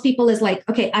thing for most people is like,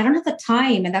 okay, I don't have the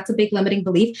time. And that's a big limiting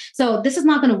belief. So this is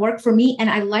not going to work for me. And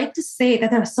I like to say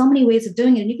that there are so many ways of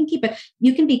doing it. And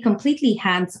you can be completely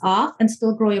hands off and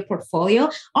still grow your portfolio,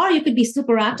 or you could be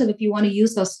super active if you want to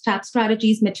use those tax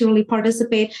strategies, materially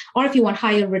participate, or if you want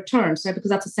higher returns, right? Because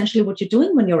that's essentially what you're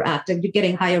doing when you're active, you're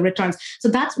getting higher returns. So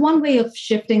that's one way of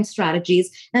shifting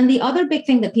strategies. And the other big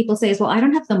thing that people say is, well, I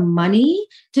don't have the money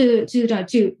to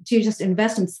just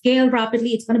invest and scale rapidly.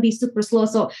 It's going to be super slow.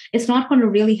 So it's not going to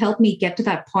really help me get to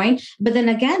that point. But then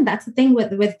again, that's the thing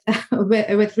with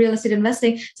real estate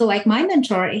investing. So like my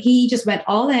mentor, he just went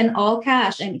all in, all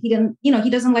cash, and he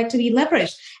doesn't like to be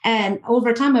leveraged. And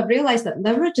over time, I've realized that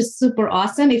leverage is super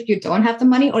awesome if you don't have the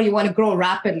money or you want to grow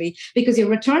rapidly, because your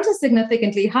returns are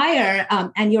significantly higher,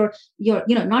 and your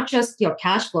not just your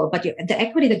cash flow, but the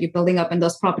equity that you're building up in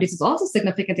those properties is also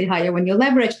significantly higher when you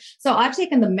leverage. So I've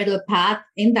taken the middle path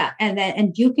in that,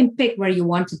 and you can pick where you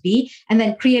want to be, and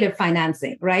then creative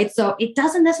financing, right? So it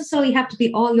doesn't necessarily have to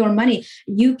be all your money.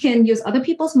 You can use other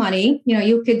people's money.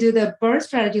 You could do the BRRRR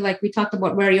strategy like we talked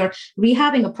about, where you're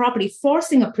rehabbing a property,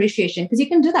 forcing appreciation, because you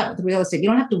can do that with real estate. You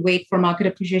don't have to wait for market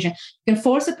appreciation. You can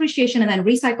force appreciation and then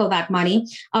recycle that money,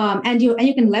 and you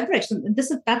can leverage.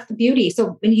 That's the beauty.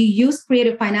 So when you use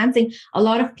creative financing, a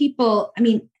lot of people,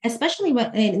 especially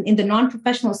when in the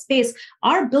non-professional space,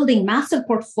 are building massive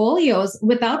portfolios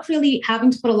without really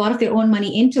having to put a lot of their own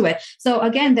money into it. So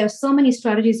again, there's so many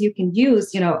strategies you can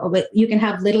use. You can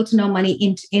have little to no money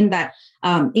in that.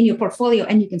 In your portfolio,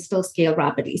 and you can still scale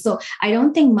rapidly. So I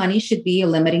don't think money should be a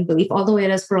limiting belief, although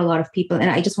it is for a lot of people. And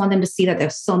I just want them to see that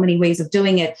there's so many ways of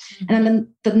doing it. Mm-hmm. And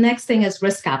then the next thing is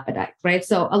risk appetite, right?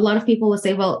 So a lot of people will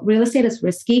say, well, real estate is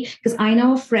risky, because I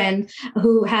know a friend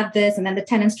who had this, and then the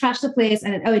tenants trashed the place,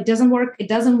 and it doesn't work.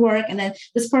 And then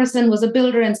this person was a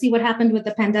builder, and see what happened with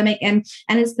the pandemic. And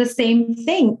it's the same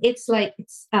thing. It's like,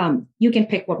 you can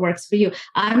pick what works for you.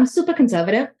 I'm super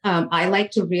conservative. I like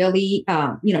to really,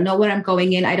 know where I'm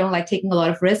going in. I don't like taking a lot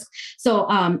of risk. So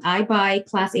I buy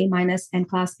Class A- and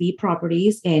Class B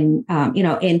properties in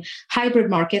hybrid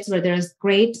markets where there's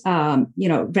great,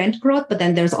 rent growth, but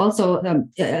then there's also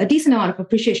a decent amount of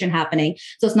appreciation happening.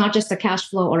 So it's not just a cash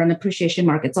flow or an appreciation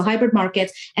market. So hybrid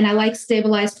markets, and I like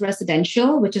stabilized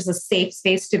residential, which is a safe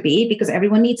space to be, because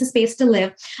everyone needs a space to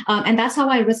live. And that's how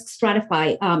I risk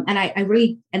stratify.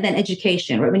 And then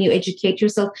education, right? When you educate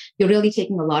yourself, you're really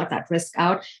taking a lot of that risk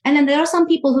out. And then there are some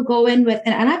people who go in with,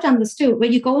 and I've done this too, where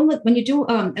you go in with, when you do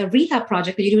a rehab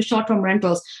project, or you do short-term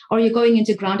rentals, or you're going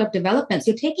into ground-up developments,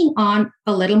 you're taking on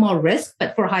a little more risk,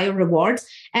 but for higher rewards.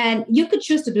 And you could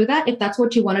choose to do that if that's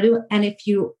what you want to do, and if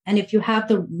you have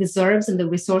the reserves and the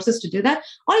resources to do that,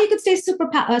 or you could stay super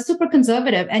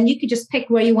conservative, and you could just pick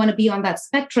where you want to be on that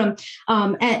spectrum.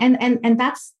 And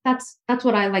that's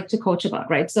what I like to coach about,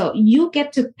 right? So you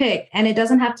get to pick, and it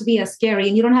doesn't have to be as scary,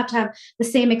 and you don't have to have the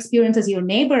same experience as your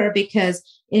neighbor, because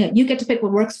you get to pick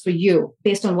what works for you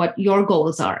based on what your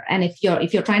goals are. And if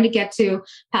you're trying to get to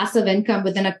passive income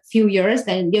within a few years,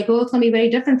 then your goal is going to be very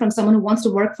different from someone who wants to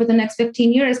work for the next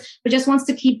 15 years, but just wants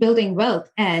to keep building wealth.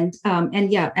 And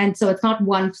so it's not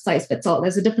one size fits all.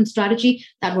 There's a different strategy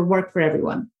that would work for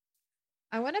everyone.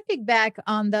 I want to pick back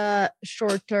on the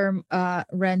short-term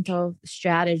rental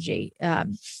strategy.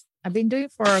 I've been doing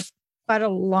for quite a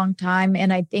long time,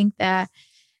 and I think that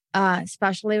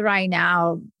especially right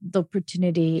now, the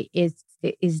opportunity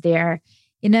is there.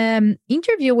 In an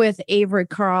interview with Avery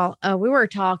Carl, we were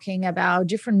talking about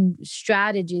different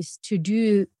strategies to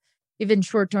do even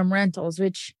short-term rentals,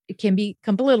 which can be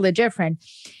completely different.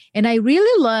 And I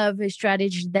really love a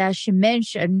strategy that she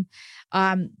mentioned,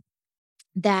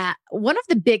 that one of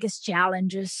the biggest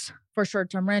challenges for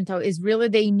short-term rental is really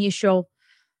the initial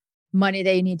money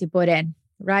that you need to put in,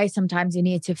 right? Sometimes you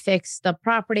need to fix the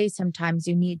property. Sometimes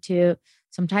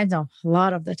no, a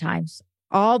lot of the times,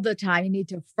 all the time, you need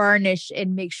to furnish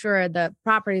and make sure the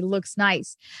property looks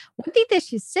nice. One thing that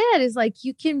she said is like,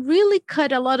 you can really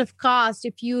cut a lot of cost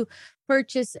if you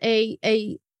purchase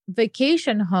a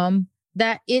vacation home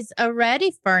that is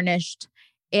already furnished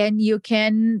and you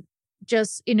can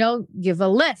just, give a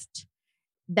lift.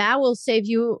 That will save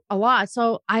you a lot.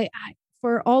 So I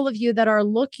for all of you that are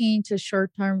looking to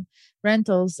short-term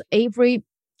rentals, Avery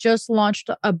just launched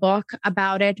a book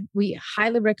about it. We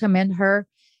highly recommend her.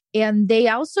 And they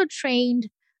also trained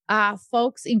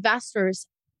folks, investors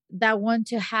that want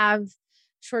to have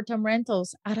short-term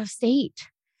rentals out of state.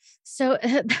 So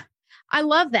I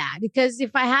love that, because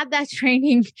if I had that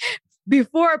training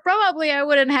before, probably I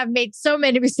wouldn't have made so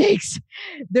many mistakes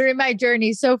during my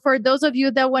journey. So for those of you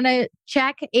that want to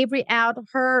check Avery out,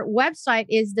 her website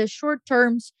is the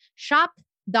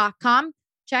shorttermshop.com.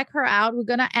 Check her out. We're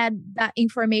going to add that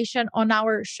information on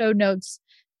our show notes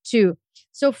too.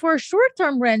 So for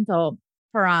short-term rental,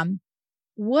 Param,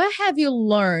 what have you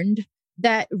learned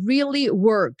that really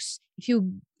works? If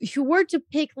you were to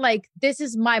pick, like, this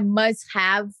is my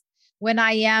must-have when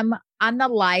I am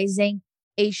analyzing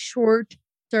a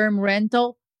short-term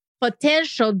rental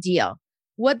potential deal,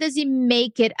 what does it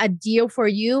make it a deal for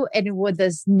you and what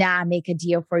does not make a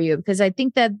deal for you? Because I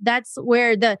think that that's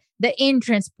where the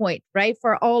entrance point, right?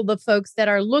 For all the folks that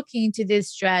are looking into this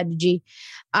strategy,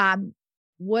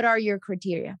 what are your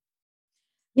criteria?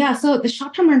 Yeah, so the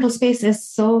short-term rental space is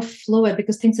so fluid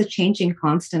because things are changing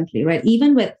constantly, right?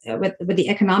 Even with the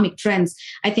economic trends,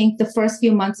 I think the first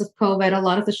few months of COVID, a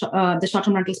lot of the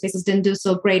short-term rental spaces didn't do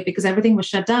so great because everything was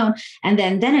shut down, and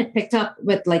then it picked up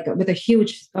with a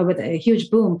huge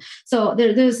boom. So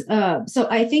so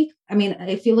I think,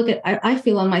 if you look at, I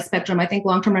feel on my spectrum, I think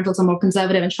long-term rentals are more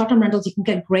conservative, and short-term rentals, you can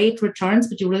get great returns,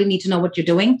 but you really need to know what you're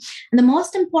doing. And the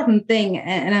most important thing,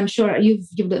 and I'm sure you've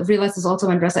realized this also,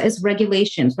 Andressa, is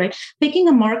regulations, right? Picking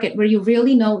a market where you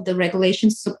really know the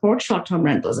regulations support short-term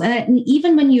rentals. And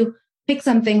even when you pick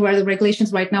something where the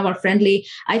regulations right now are friendly,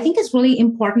 I think it's really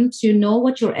important to know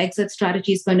what your exit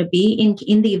strategy is going to be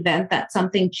in the event that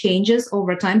something changes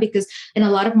over time, because in a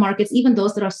lot of markets, even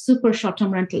those that are super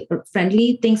short-term rental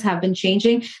friendly, things have been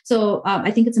changing. So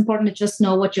I think it's important to just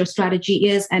know what your strategy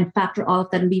is and factor all of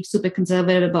that and be super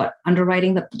conservative about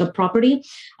underwriting the property.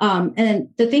 And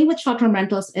the thing with short-term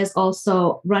rentals is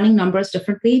also running numbers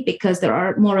differently because there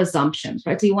are more assumptions,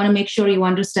 right? So you want to make sure you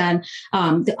understand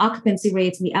the occupancy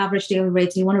rates and the average daily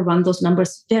rates. You want to run those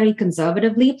numbers very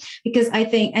conservatively, because I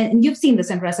think, and you've seen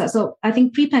this, Andressa, so I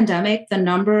think pre-pandemic, the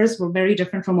numbers were very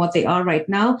different from what they are right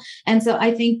now. And so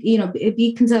I think,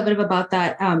 be conservative about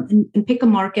that, and pick a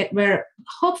market where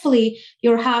hopefully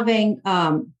you're having,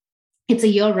 it's a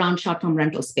year-round short-term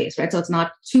rental space, right? So it's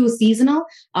not too seasonal.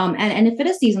 And if it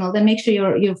is seasonal, then make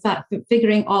sure you're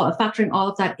factoring all of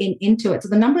that into it. So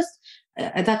the numbers,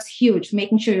 that's huge,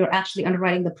 making sure you're actually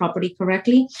underwriting the property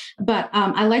correctly. But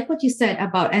I like what you said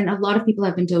about, and a lot of people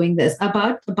have been doing this,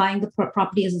 about buying the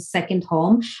property as a second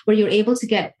home, where you're able to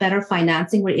get better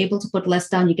financing, we're able to put less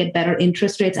down, you get better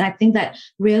interest rates. And I think that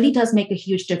really does make a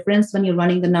huge difference when you're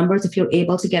running the numbers, if you're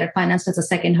able to get it financed as a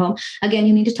second home. Again,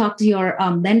 you need to talk to your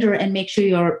lender and make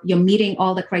sure you're meeting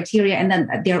all the criteria and then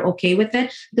they're okay with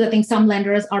it. Because I think some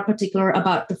lenders are particular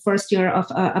about the first year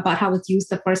of, about how it's used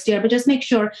the first year, but just make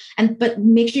sure, but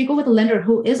make sure you go with a lender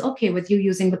who is okay with you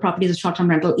using the property as a short-term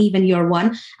rental, even year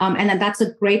one. And then that's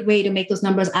a great way to make those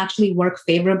numbers actually work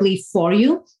favorably for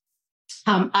you.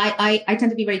 I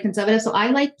tend to be very conservative. So I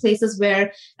like places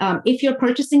where if you're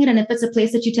purchasing it and if it's a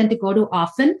place that you tend to go to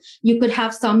often, you could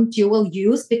have some dual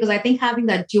use, because I think having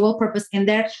that dual purpose in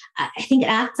there, I think it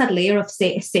adds that layer of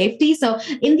safety. So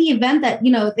in the event that,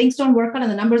 things don't work out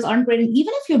and the numbers aren't great, and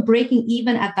even if you're breaking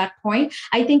even at that point,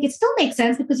 I think it still makes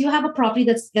sense because you have a property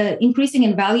that's increasing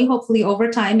in value, hopefully over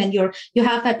time, and you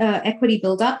have that equity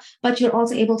build up, but you're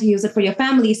also able to use it for your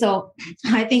family. So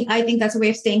I think that's a way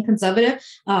of staying conservative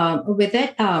with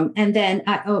it. And then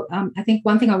I think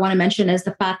one thing I want to mention is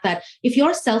the fact that if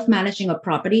you're self-managing a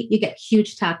property, you get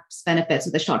huge tax benefits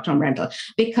with the short-term rental,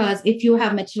 because if you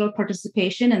have material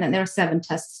participation, and then there are 7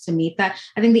 tests to meet that.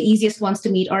 I think the easiest ones to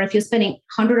meet are if you're spending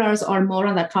 100 hours or more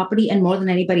on that property and more than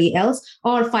anybody else,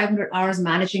 or 500 hours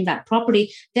managing that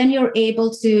property, then you're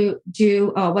able to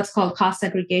do what's called cost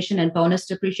segregation and bonus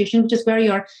depreciation, which is where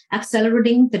you're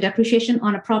accelerating the depreciation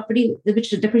on a property,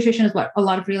 which the depreciation is what a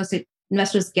lot of real estate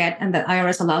investors get, and the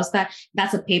IRS allows that.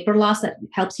 That's a paper loss that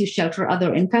helps you shelter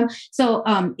other income. So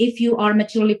if you are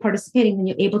materially participating, then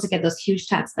you're able to get those huge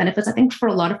tax benefits. I think for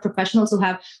a lot of professionals who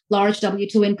have large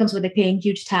W-2 incomes where they're paying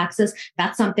huge taxes,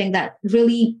 that's something that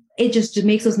really, it just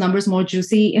makes those numbers more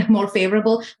juicy, more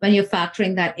favorable when you're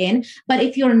factoring that in. But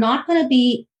if you're not going to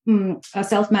be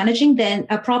self-managing, then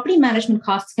property management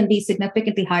costs can be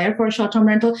significantly higher for a short-term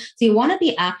rental. So you want to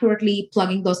be accurately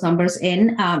plugging those numbers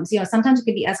in. So, sometimes it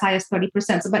can be as high as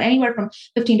 30%, but anywhere from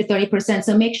 15 to 30%.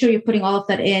 So make sure you're putting all of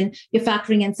that in. You're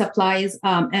factoring in supplies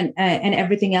and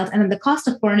everything else. And then the cost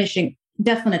of furnishing.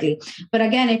 Definitely. But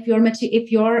again, if you're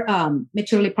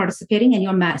materially participating and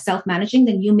you're self-managing,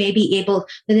 then you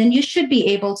should be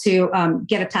able to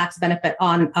get a tax benefit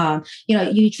on,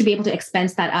 you should be able to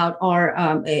expense that out or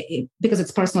because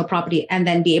it's personal property, and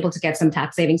then be able to get some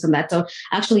tax savings on that. So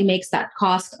actually makes that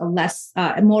cost less,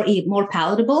 more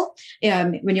palatable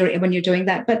when you're doing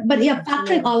that. But yeah,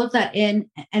 factoring all of that in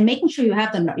and making sure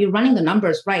you're running the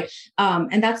numbers right.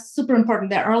 And that's super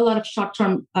important. There are a lot of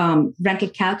short-term rental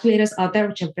calculators out there,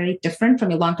 which are very different from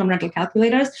your long-term rental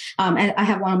calculators. And I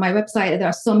have one on my website. There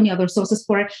are so many other sources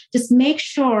for it. Just make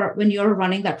sure when you're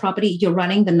running that property, you're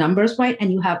running the numbers right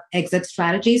and you have exit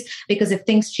strategies, because if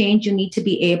things change, you need to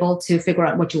be able to figure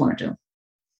out what you want to do.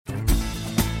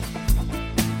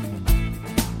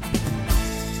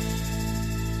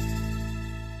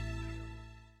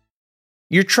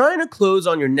 You're trying to close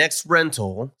on your next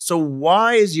rental, so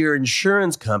why is your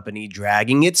insurance company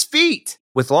dragging its feet?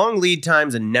 With long lead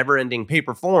times and never-ending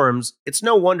paper forms, it's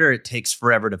no wonder it takes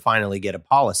forever to finally get a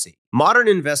policy. Modern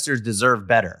investors deserve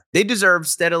better. They deserve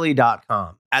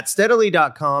Steadily.com. At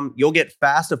Steadily.com, you'll get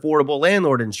fast, affordable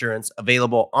landlord insurance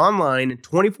available online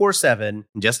 24/7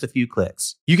 in just a few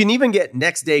clicks. You can even get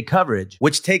next-day coverage,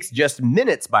 which takes just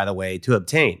minutes, by the way, to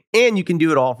obtain. And you can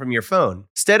do it all from your phone.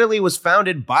 Steadily was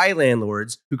founded by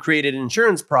landlords who created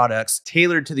insurance products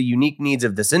tailored to the unique needs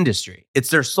of this industry. It's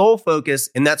their sole focus,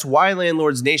 and that's why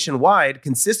landlords nationwide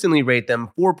consistently rate them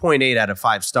 4.8 out of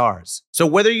 5 stars. So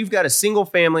whether you've got a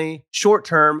single-family,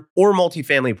 short-term, or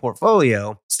multifamily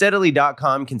portfolio,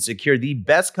 Steadily.com can secure the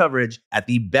best coverage at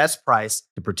the best price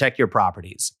to protect your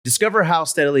properties. Discover how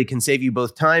Steadily can save you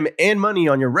both time and money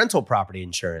on your rental property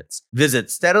insurance. Visit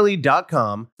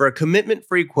Steadily.com for a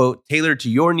commitment-free quote tailored to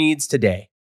your needs today.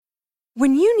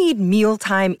 When you need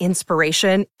mealtime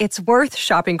inspiration, it's worth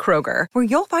shopping Kroger, where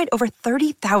you'll find over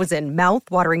 30,000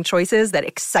 mouth-watering choices that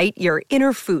excite your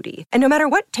inner foodie. And no matter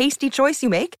what tasty choice you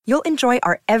make, you'll enjoy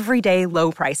our everyday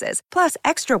low prices, plus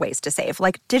extra ways to save,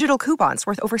 like digital coupons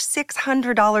worth over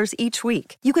 $600 each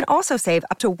week. You can also save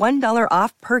up to $1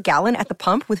 off per gallon at the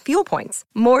pump with fuel points.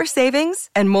 More savings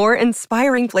and more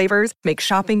inspiring flavors make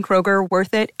shopping Kroger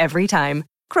worth it every time.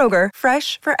 Kroger,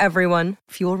 fresh for everyone.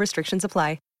 Fuel restrictions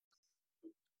apply.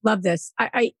 Love this.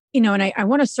 I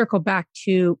want to circle back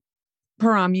to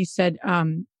Param. You said,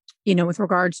 with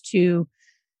regards to,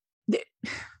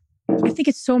 I think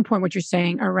it's so important what you're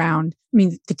saying around,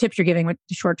 the tips you're giving with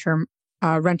the short-term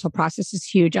rental process is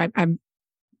huge.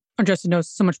 Andressa knows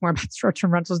so much more about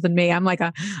short-term rentals than me. I'm like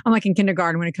in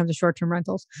kindergarten when it comes to short-term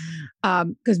rentals,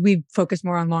 because we focus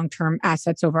more on long-term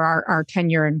assets over our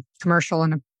tenure and commercial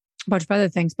and a bunch of other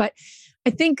things. But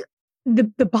I think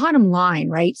the bottom line,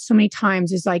 right, so many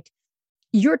times is like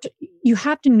you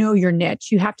have to know your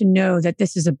niche. You have to know that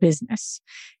this is a business,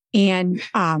 and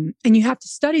you have to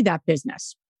study that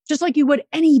business just like you would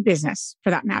any business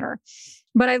for that matter.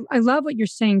 But I love what you're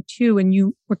saying too, and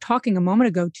you were talking a moment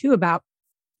ago too about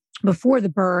before the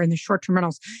BRRRR and the short-term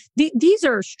rentals. These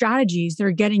are strategies that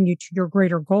are getting you to your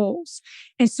greater goals,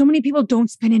 and so many people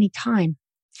don't spend any time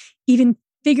even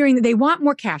figuring that they want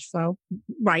more cash flow,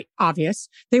 right? Obvious.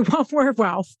 They want more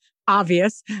wealth,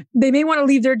 obvious. They may want to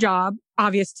leave their job,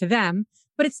 obvious to them,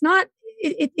 but it's not,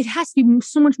 it has to be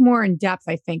so much more in depth,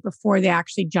 I think, before they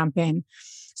actually jump in.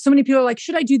 So many people are like,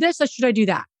 should I do this or should I do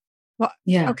that? Well,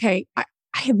 yeah. Okay. I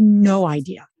have no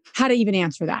idea how to even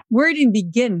answer that. Where to even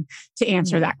begin to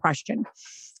answer that question?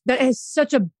 That is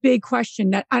such a big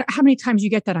question. That how many times you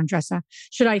get that, Andressa?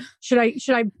 Should I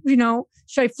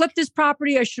flip this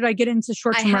property or should I get into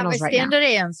short-term rentals right now? I have a standard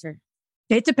answer.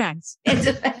 It depends. It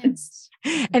depends.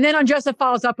 And then Andressa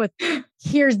follows up with,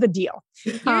 here's the deal.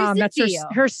 That's deal.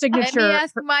 Her signature. Let me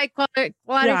ask my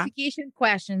clarification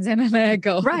questions and then I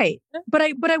go. Right. But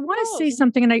I want to say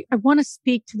something, and I want to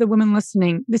speak to the women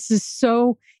listening. This is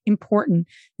so important.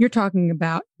 You're talking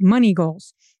about money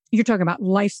goals. You're talking about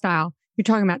lifestyle. You're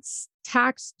talking about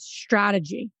tax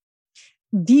strategy.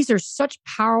 These are such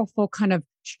powerful kind of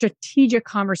strategic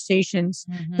conversations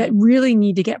that really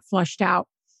need to get flushed out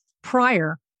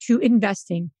prior to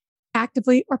investing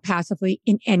actively or passively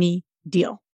in any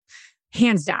deal.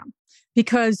 hands down.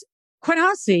 Because quite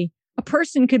honestly, a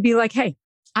person could be like, hey,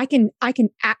 I can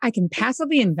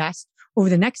passively invest over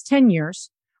the next 10 years,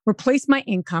 replace my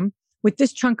income with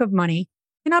this chunk of money,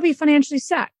 and I'll be financially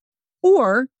set.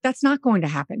 Or that's not going to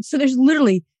happen. So there's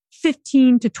literally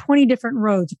 15 to 20 different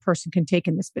roads a person can take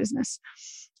in this business.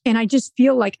 And I just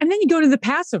feel like, and then you go to the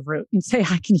passive route and say,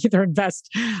 I can either invest,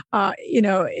 in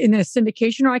a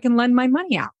syndication, or I can lend my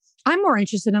money out. I'm more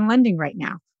interested in lending right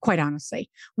now, quite honestly.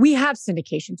 We have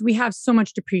syndications. We have so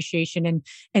much depreciation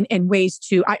and ways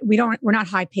to, we're not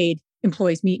high paid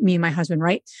employees, me and my husband,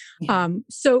 right? Yeah.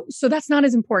 So that's not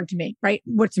as important to me, right?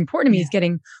 What's important to me is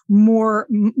getting more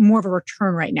of a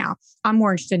return right now. I'm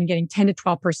more interested in getting 10 to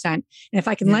 12%. And if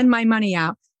I can lend my money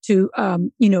out to,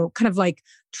 kind of like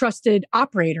trusted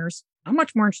operators, I'm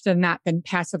much more interested in that than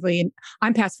passively. And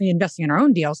I'm passively investing in our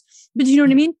own deals. But you know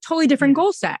what I mean? Totally different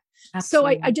goal set.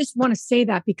 Absolutely. So I just want to say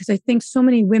that because I think so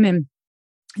many women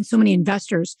and so many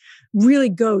investors really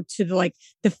go to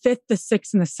the fifth, the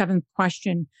sixth, and the seventh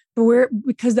question,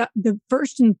 because the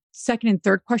first and second and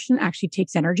third question actually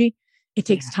takes energy. It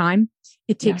takes time.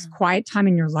 It takes quiet time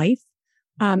in your life.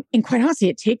 And quite honestly,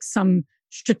 it takes some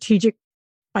strategic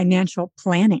financial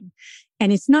planning.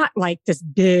 And it's not like this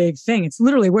big thing. It's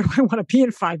literally, where do I want to be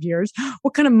in 5 years?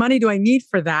 What kind of money do I need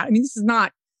for that? I mean, this is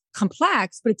not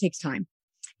complex, but it takes time.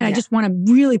 And I just want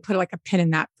to really put like a pin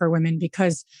in that for women,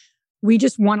 because we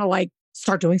just want to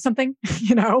start doing something,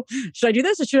 should I do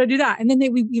this or should I do that? And then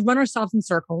we run ourselves in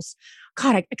circles.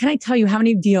 God, can I tell you how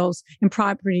many deals and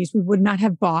properties we would not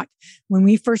have bought when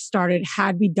we first started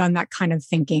had we done that kind of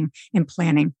thinking and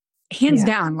planning? Hands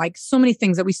down, so many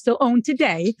things that we still own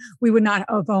today, we would not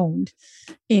have owned,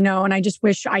 and I just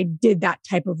wish I did that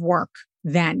type of work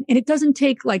then. And it doesn't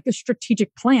take a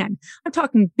strategic plan. I'm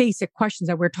talking basic questions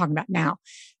that we're talking about now,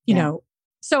 you know.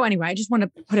 So anyway, I just want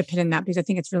to put a pin in that because I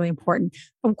think it's really important.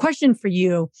 A question for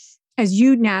you as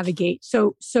you navigate.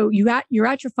 So you're at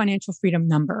your financial freedom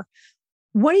number.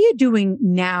 What are you doing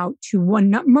now to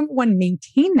number one,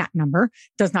 maintain that number?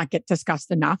 Does not get discussed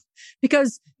enough,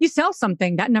 because you sell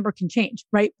something, that number can change,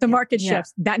 right? The market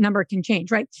shifts, that number can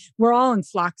change, right? We're all in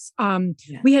flux.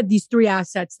 We had these 3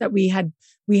 assets that we had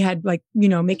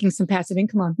making some passive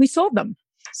income on. We sold them.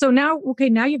 So now you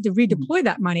have to redeploy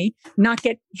that money, not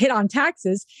get hit on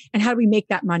taxes. And how do we make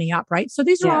that money up, right? So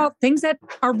these are all things that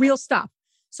are real stuff.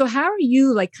 So how are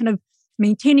you kind of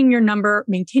maintaining your number,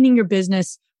 maintaining your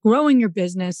business, growing your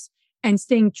business, and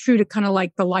staying true to kind of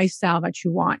the lifestyle that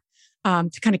you want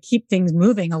to kind of keep things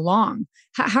moving along?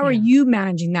 How are you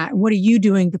managing that? And what are you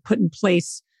doing to put in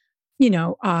place,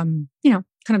 kind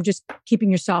of just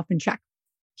keeping yourself in check?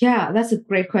 Yeah, that's a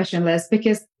great question, Liz,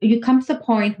 because you come to the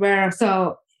point where,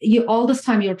 all this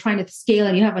time you're trying to scale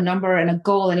and you have a number and a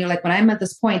goal. And you're like, when I'm at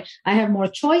this point, I have more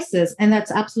choices. And that's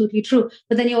absolutely true.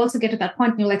 But then you also get to that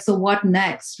point and you're like, so what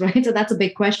next? Right. So that's a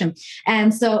big question.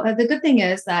 And so the good thing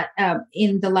is that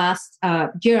in the last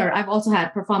year, I've also had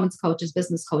performance coaches,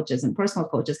 business coaches, and personal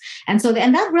coaches. And so,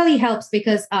 and that really helps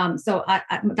because,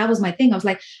 that was my thing. I was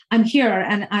like, I'm here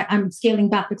and I'm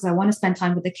scaling back because I want to spend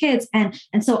time with the kids. And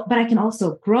so, but I can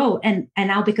also grow. And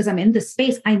now because I'm in this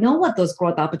space, I know what those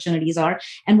growth opportunities are.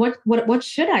 And what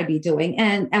should I be doing?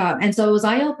 And so it was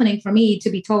eye-opening for me to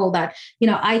be told that,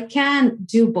 I can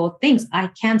do both things. I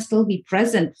can still be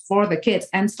present for the kids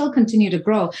and still continue to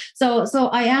grow. So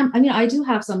I do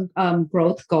have some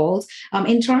growth goals.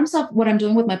 In terms of what I'm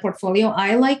doing with my portfolio,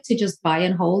 I like to just buy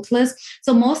and hold list.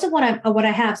 So most of what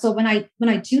I have, so when I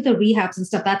do the rehabs and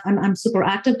stuff, that I'm super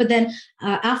active. But then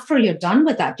after you're done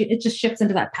with that, it just shifts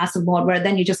into that passive mode where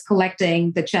then you're just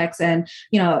collecting the checks. And,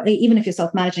 even if you're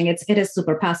self-managing, it is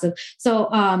super passive. So,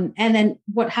 and then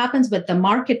what happens with the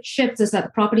market shifts is that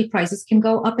the property prices can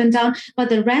go up and down, but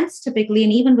the rents typically,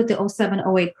 and even with the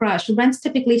 07-08 crash, rents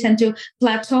typically tend to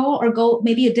plateau or go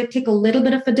maybe a dip, take a little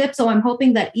bit of a dip. So I'm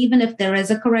hoping that even if there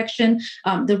is a correction,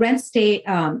 the rents stay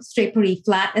pretty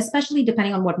flat, especially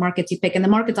depending on what markets you pick. And the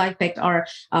markets I've picked are,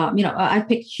 I've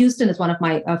picked Houston as one of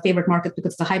my favorite markets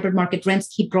because it's a hybrid market. Rents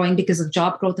keep growing because of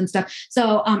job growth and stuff.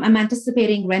 So I'm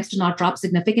anticipating rents to not drop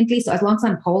significantly. So as long as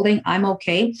I'm holding, I'm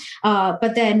okay.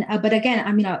 But again,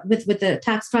 with the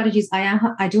tax strategies,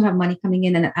 I do have money coming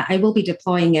in and I will be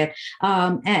deploying it.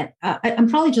 And I'm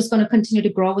probably just going to continue to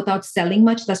grow without selling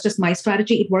much. That's just my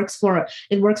strategy. It works for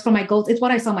my goals. It's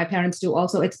what I saw my parents do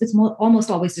also. It's almost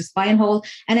always just buy and hold.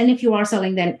 And then if you are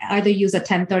selling, then either use a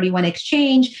 1031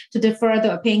 exchange to defer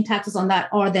the paying taxes on that,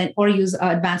 or use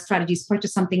advanced strategies,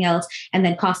 purchase something else, and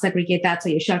then cost segregate that. So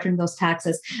you're sheltering those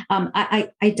taxes.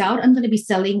 I doubt I'm going to be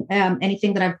selling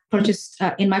anything that I've purchased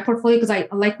just in my portfolio because I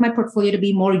like my portfolio to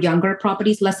be more younger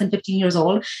properties, less than 15 years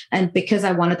old. And because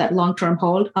I wanted that long-term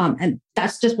hold. And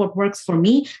that's just what works for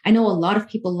me. I know a lot of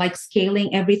people like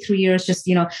scaling every 3 years, just,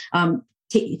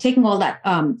 taking all that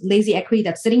lazy equity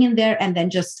that's sitting in there and then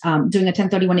just doing a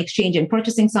 1031 exchange and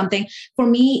purchasing something. For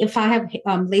me, if I have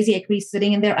lazy equity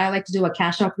sitting in there, I like to do a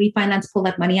cash out refinance, pull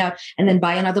that money out, and then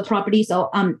buy another property. So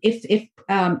if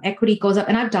equity goes up,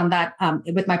 and I've done that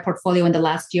with my portfolio in the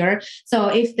last year. So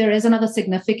if there is another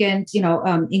significant,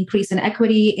 increase in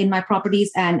equity in my properties,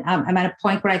 and I'm at a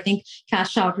point where I think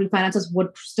cash out refinances would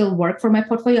still work for my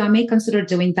portfolio, I may consider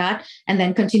doing that and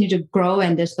then continue to grow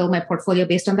and just build my portfolio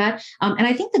based on that. And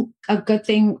I think a good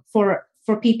thing for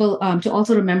people to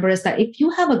also remember is that if you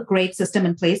have a great system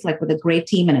in place, like with a great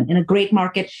team and in a great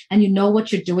market, and you know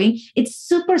what you're doing, it's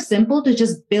super simple to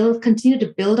just continue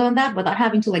to build on that without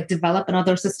having to like develop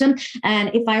another system. And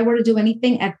if I were to do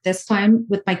anything at this time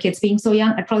with my kids being so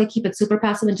young, I'd probably keep it super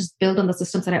passive and just build on the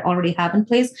systems that I already have in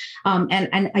place.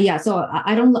 So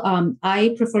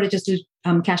I prefer to just do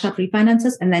cash out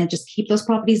refinances and then just keep those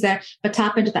properties there, but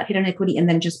tap into that hidden equity and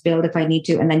then just build if I need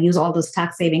to, and then use all those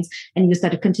tax savings and use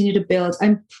that to continue to build.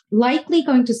 I'm likely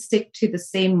going to stick to the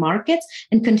same markets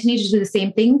and continue to do the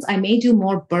same things. I may do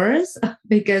more burrs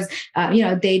because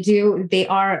they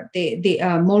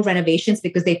are more renovations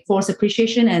because they force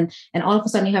appreciation, and all of a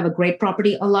sudden you have a great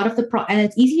property. A lot of and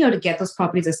it's easier to get those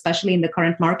properties, especially in the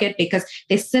current market, because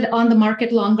they sit on the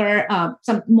market longer. A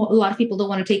lot of people don't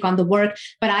want to take on the work,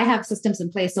 but I have systems in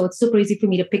place, so it's super easy for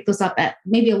me to pick those up at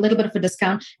maybe a little bit of a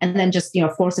discount and then just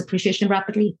force appreciation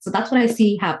rapidly. So that's what I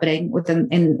see happening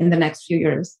in the next few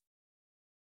years.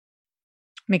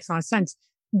 Makes a lot of sense.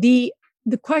 The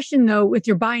question though, with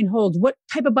your buy and hold, what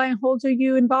type of buy and holds are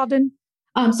you involved in?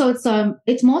 So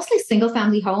it's mostly single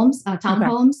family homes,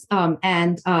 townhomes,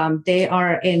 and they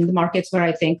are in the markets where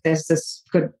I think there's this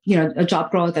good, a job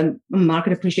growth and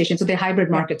market appreciation. So they're hybrid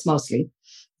markets mostly.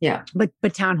 Yeah. But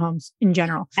townhomes in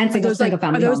general. And single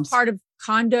family Are those homes. part of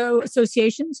condo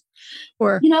associations?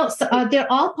 Or they're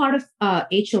all part of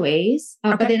HOAs,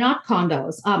 but they're not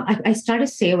condos. I started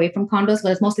to stay away from condos,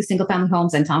 but it's mostly single family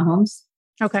homes and townhomes.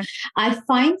 Okay. I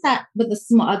find that with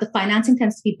the financing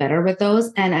tends to be better with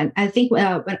those. And I think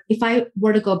if I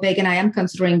were to go big, and I am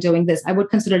considering doing this, I would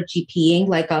consider GPing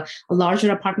like a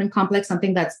larger apartment complex,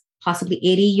 something that's possibly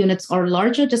 80 units or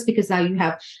larger, just because now you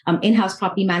have in-house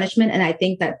property management. And I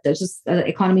think that there's just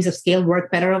economies of scale work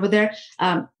better over there.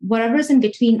 Whatever's in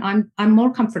between, I'm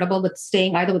more comfortable with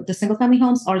staying either with the single family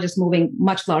homes or just moving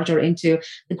much larger into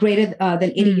the greater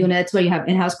than 80 units where you have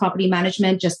in-house property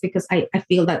management, just because I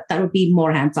feel that would be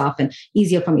more hands-off and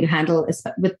easier for me to handle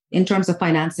in terms of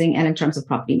financing and in terms of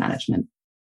property management.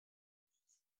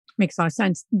 Makes a lot of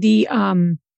sense.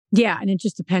 And it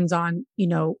just depends on,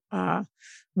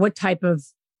 what type of,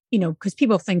 because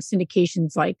people think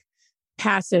syndication's like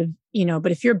passive,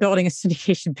 but if you're building a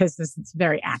syndication business, it's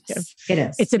very active. It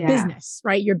is. It's a business,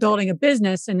 right? You're building a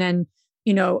business, and then,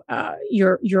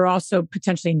 you're also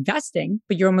potentially investing,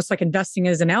 but you're almost like investing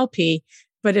as an LP.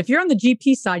 But if you're on the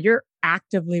GP side, you're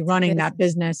actively running that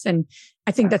business. And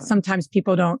I think that sometimes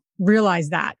people don't realize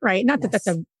that, right? Not that that's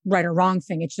a right or wrong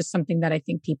thing. It's just something that I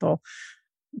think people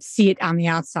see it on the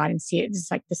outside and see it as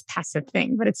like this passive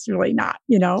thing, but it's really not,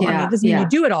 it doesn't mean you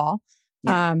do it all.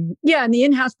 And the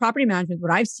in-house property management,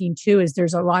 what I've seen too, is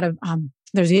there's a lot of,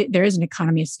 there is an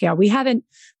economy of scale. We haven't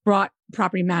brought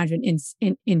property management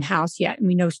in-house yet. And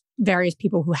we know various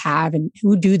people who have and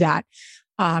who do that.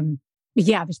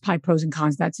 There's probably pros and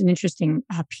cons. That's an interesting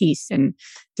piece and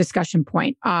discussion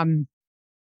point.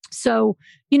 So,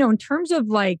 in terms of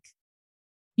like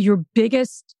your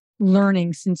biggest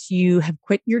learning since you have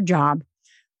quit your job,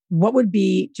 what would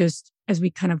be, just as we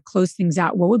kind of close things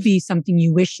out, what would be something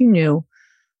you wish you knew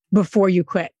before you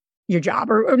quit your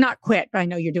job, or not quit, but I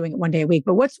know you're doing it one day a week,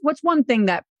 but what's one thing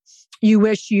that you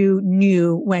wish you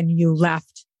knew when you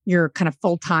left your kind of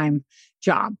full-time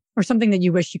job, or something that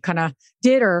you wish you kind of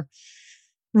did or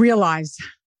realized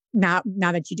now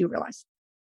that you do realize?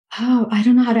 Oh, I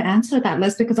don't know how to answer that,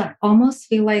 Liz, because I almost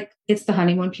feel like it's the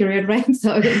honeymoon period, right?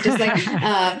 So just like,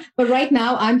 but right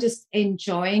now I'm just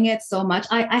enjoying it so much.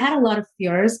 I had a lot of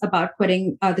fears about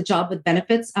quitting the job with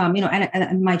benefits,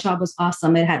 and my job was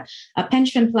awesome. It had a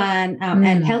pension plan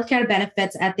and healthcare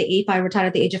benefits if I retired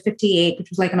at the age of 58, which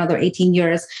was like another 18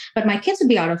 years. But my kids would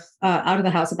be out of the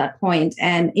house at that point,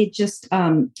 and it just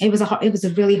it was a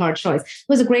really hard choice. It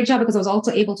was a great job because I was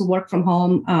also able to work from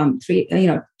home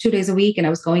 2 days a week, and I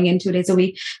was going in 2 days a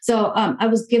week. So I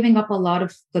was giving up a lot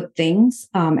of the good things.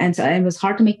 And so it was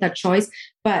hard to make that choice.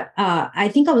 But I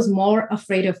think I was more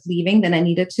afraid of leaving than I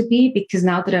needed to be, because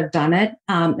now that I've done it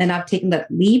and I've taken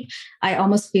that leap, I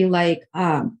almost feel like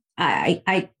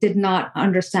I did not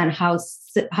understand how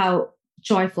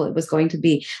joyful it was going to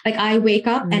be. Like I wake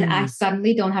up and I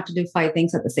suddenly don't have to do 5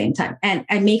 things at the same time. And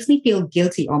it makes me feel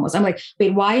guilty almost. I'm like,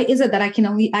 wait, why is it that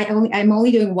I'm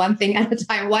only doing one thing at a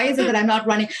time? Why is it that I'm not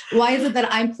running? Why is it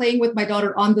that I'm playing with my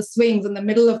daughter on the swings in the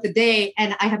middle of the day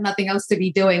and I have nothing else to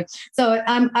be doing? So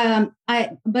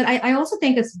I also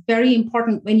think it's very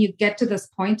important when you get to this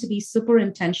point to be super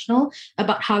intentional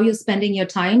about how you're spending your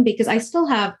time, because I still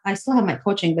have my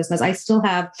coaching business. I still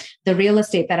have the real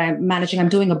estate that I'm managing. I'm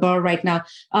doing a burr right now.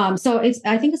 So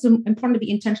I think it's important to be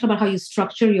intentional about how you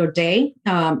structure your day,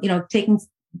 taking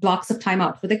blocks of time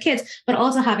out for the kids, but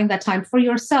also having that time for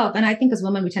yourself. And I think as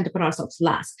women, we tend to put ourselves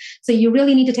last. So you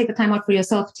really need to take the time out for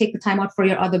yourself, take the time out for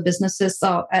your other businesses.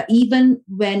 So even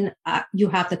when you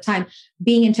have the time,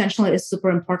 being intentional is super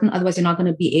important. Otherwise, you're not going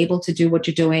to be able to do what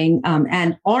you're doing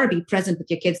or be present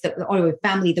with your kids or your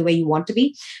family the way you want to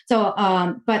be. So,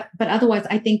 but otherwise,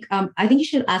 I think you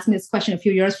should ask me this question a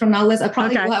few years from now, Liz. I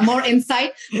probably will have more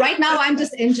insight. Right now, I'm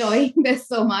just enjoying this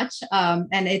so much.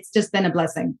 And it's just been a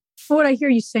blessing. What I hear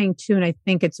you saying too, and I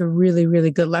think it's a really,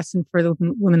 really good lesson for the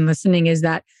women listening, is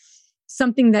that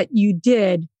something that you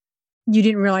did, you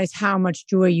didn't realize how much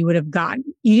joy you would have gotten.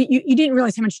 You didn't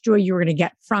realize how much joy you were going to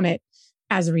get from it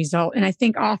as a result. And I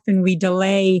think often we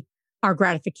delay our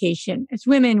gratification. As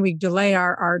women, we delay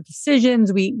our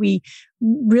decisions. We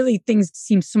really, things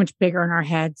seem so much bigger in our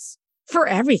heads for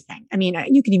everything. I mean,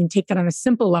 you can even take that on a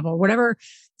simple level. Whatever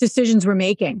decisions we're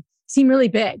making seem really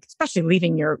big, especially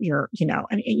leaving your,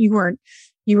 I mean,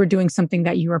 you were doing something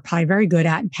that you were probably very good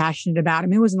at and passionate about. I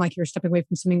mean, it wasn't like you were stepping away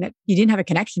from something that you didn't have a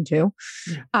connection to.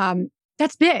 Yeah.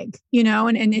 That's big,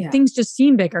 and things just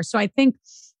seem bigger. So I think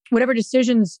whatever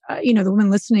decisions, the women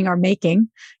listening are making,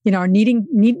 are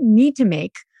need to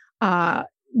make,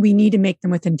 we need to make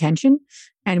them with intention.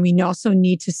 And we also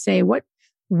need to say,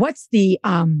 what's the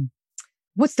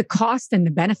cost and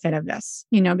the benefit of this?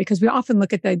 Because we often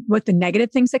look at what the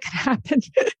negative things that can happen,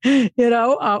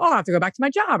 I'll have to go back to my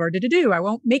job or I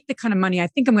won't make the kind of money I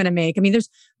think I'm going to make. I mean,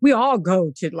 we all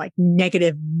go to like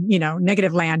negative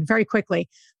land very quickly,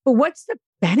 but what's the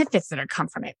benefits that are come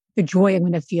from it? The joy I'm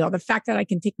going to feel, the fact that I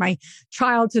can take my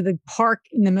child to the park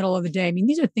in the middle of the day. I mean,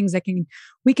 these are things that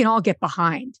we can all get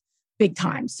behind big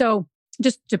time. So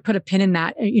just to put a pin in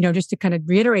that, just to kind of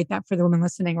reiterate that for the women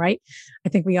listening, right? I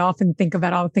think we often think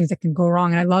about all the things that can go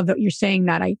wrong. And I love that you're saying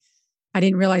that I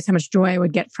didn't realize how much joy I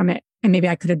would get from it. And maybe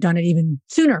I could have done it even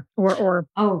sooner or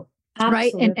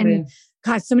right. And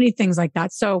God, so many things like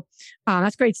that. So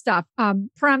that's great stuff.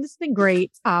 Param, this has been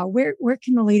great. Where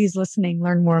can the ladies listening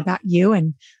learn more about you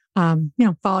and,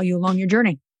 follow you along your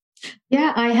journey?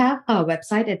 Yeah, I have a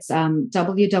website. It's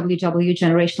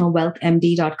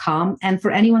www.generationalwealthmd.com. And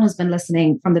for anyone who's been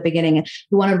listening from the beginning,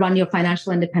 you want to run your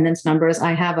financial independence numbers,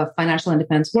 I have a financial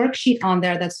independence worksheet on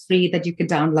there that's free that you could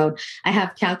download. I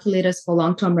have calculators for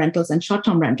long-term rentals and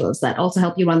short-term rentals that also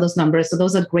help you run those numbers. So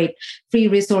those are great free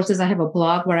resources. I have a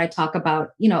blog where I talk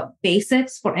about,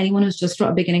 basics for anyone who's just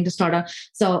beginning to start out.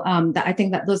 So I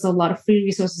think that there's a lot of free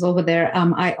resources over there.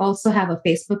 I also have a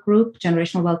Facebook group,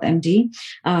 Generational Wealth MD.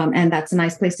 And that's a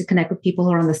nice place to connect with people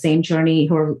who are on the same journey,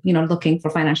 who are, looking for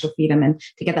financial freedom and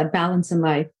to get that balance in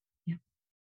life. Yeah.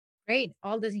 Great.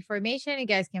 All this information you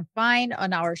guys can find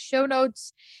on our show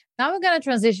notes. Now we're going to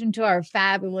transition to our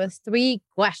fabulous 3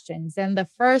 questions. And the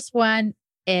first one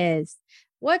is,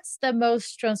 what's the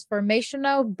most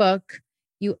transformational book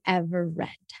you ever read?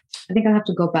 I think I'll have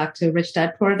to go back to Rich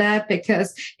Dad Poor Dad,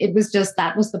 because it was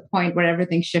that was the point where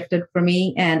everything shifted for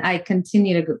me. And I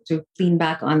continue to lean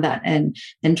back on that and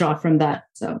draw from that.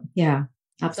 So yeah,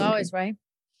 absolutely. It's always right.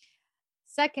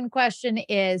 Second question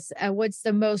is, what's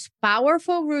the most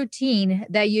powerful routine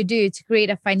that you do to create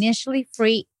a financially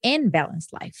free and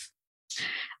balanced life?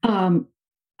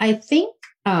 I think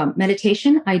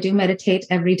meditation. I do meditate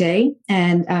every day.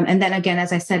 And then again,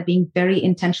 as I said, being very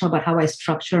intentional about how I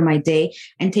structure my day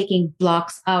and taking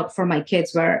blocks out for my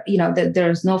kids where,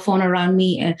 there's no phone around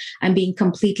me and I'm being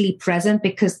completely present,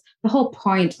 because the whole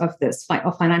point of this,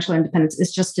 of financial independence,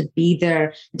 is just to be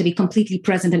there, to be completely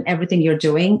present in everything you're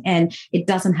doing. And it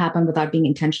doesn't happen without being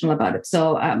intentional about it.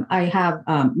 So I have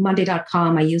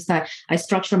Monday.com. I use that. I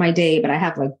structure my day, but I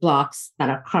have like blocks that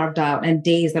are carved out and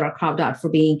days that are carved out for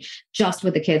being just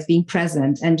with the kids, being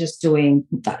present and just doing,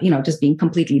 just being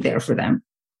completely there for them.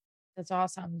 That's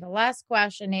awesome. The last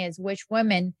question is, which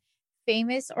woman,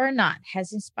 famous or not,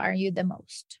 has inspired you the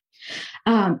most?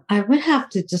 I would have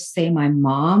to just say my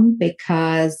mom,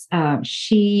 because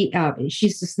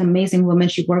she's just an amazing woman.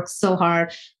 She works so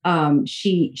hard.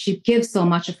 She gives so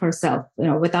much of herself,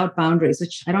 without boundaries,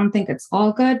 which I don't think it's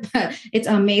all good, but it's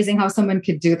amazing how someone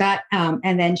could do that.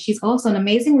 And then she's also an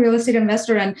amazing real estate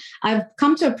investor. And I've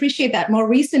come to appreciate that more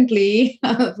recently,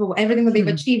 for everything that they've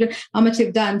achieved, how much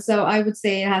they've done. So I would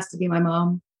say it has to be my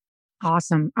mom.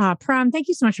 Awesome. Param, thank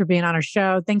you so much for being on our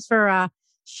show. Thanks for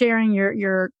sharing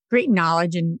your great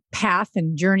knowledge and path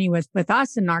and journey with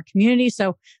us and our community.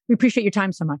 So we appreciate your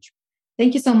time so much.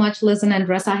 Thank you so much, Liz and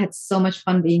Andressa. I had so much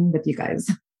fun being with you guys.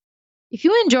 If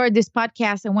you enjoyed this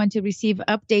podcast and want to receive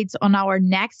updates on our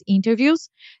next interviews,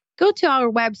 go to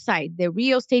our website,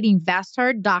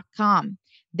 therealestateinvestor.com.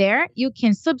 There, you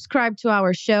can subscribe to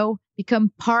our show,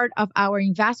 become part of our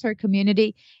investor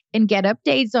community, and get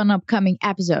updates on upcoming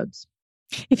episodes.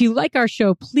 If you like our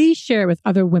show, please share it with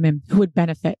other women who would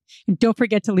benefit. And don't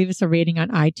forget to leave us a rating on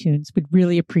iTunes. We'd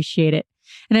really appreciate it.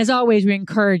 And as always, we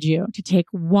encourage you to take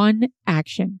one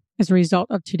action as a result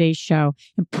of today's show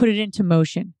and put it into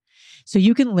motion so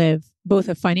you can live both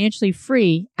a financially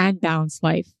free and balanced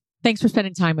life. Thanks for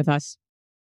spending time with us.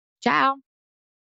 Ciao.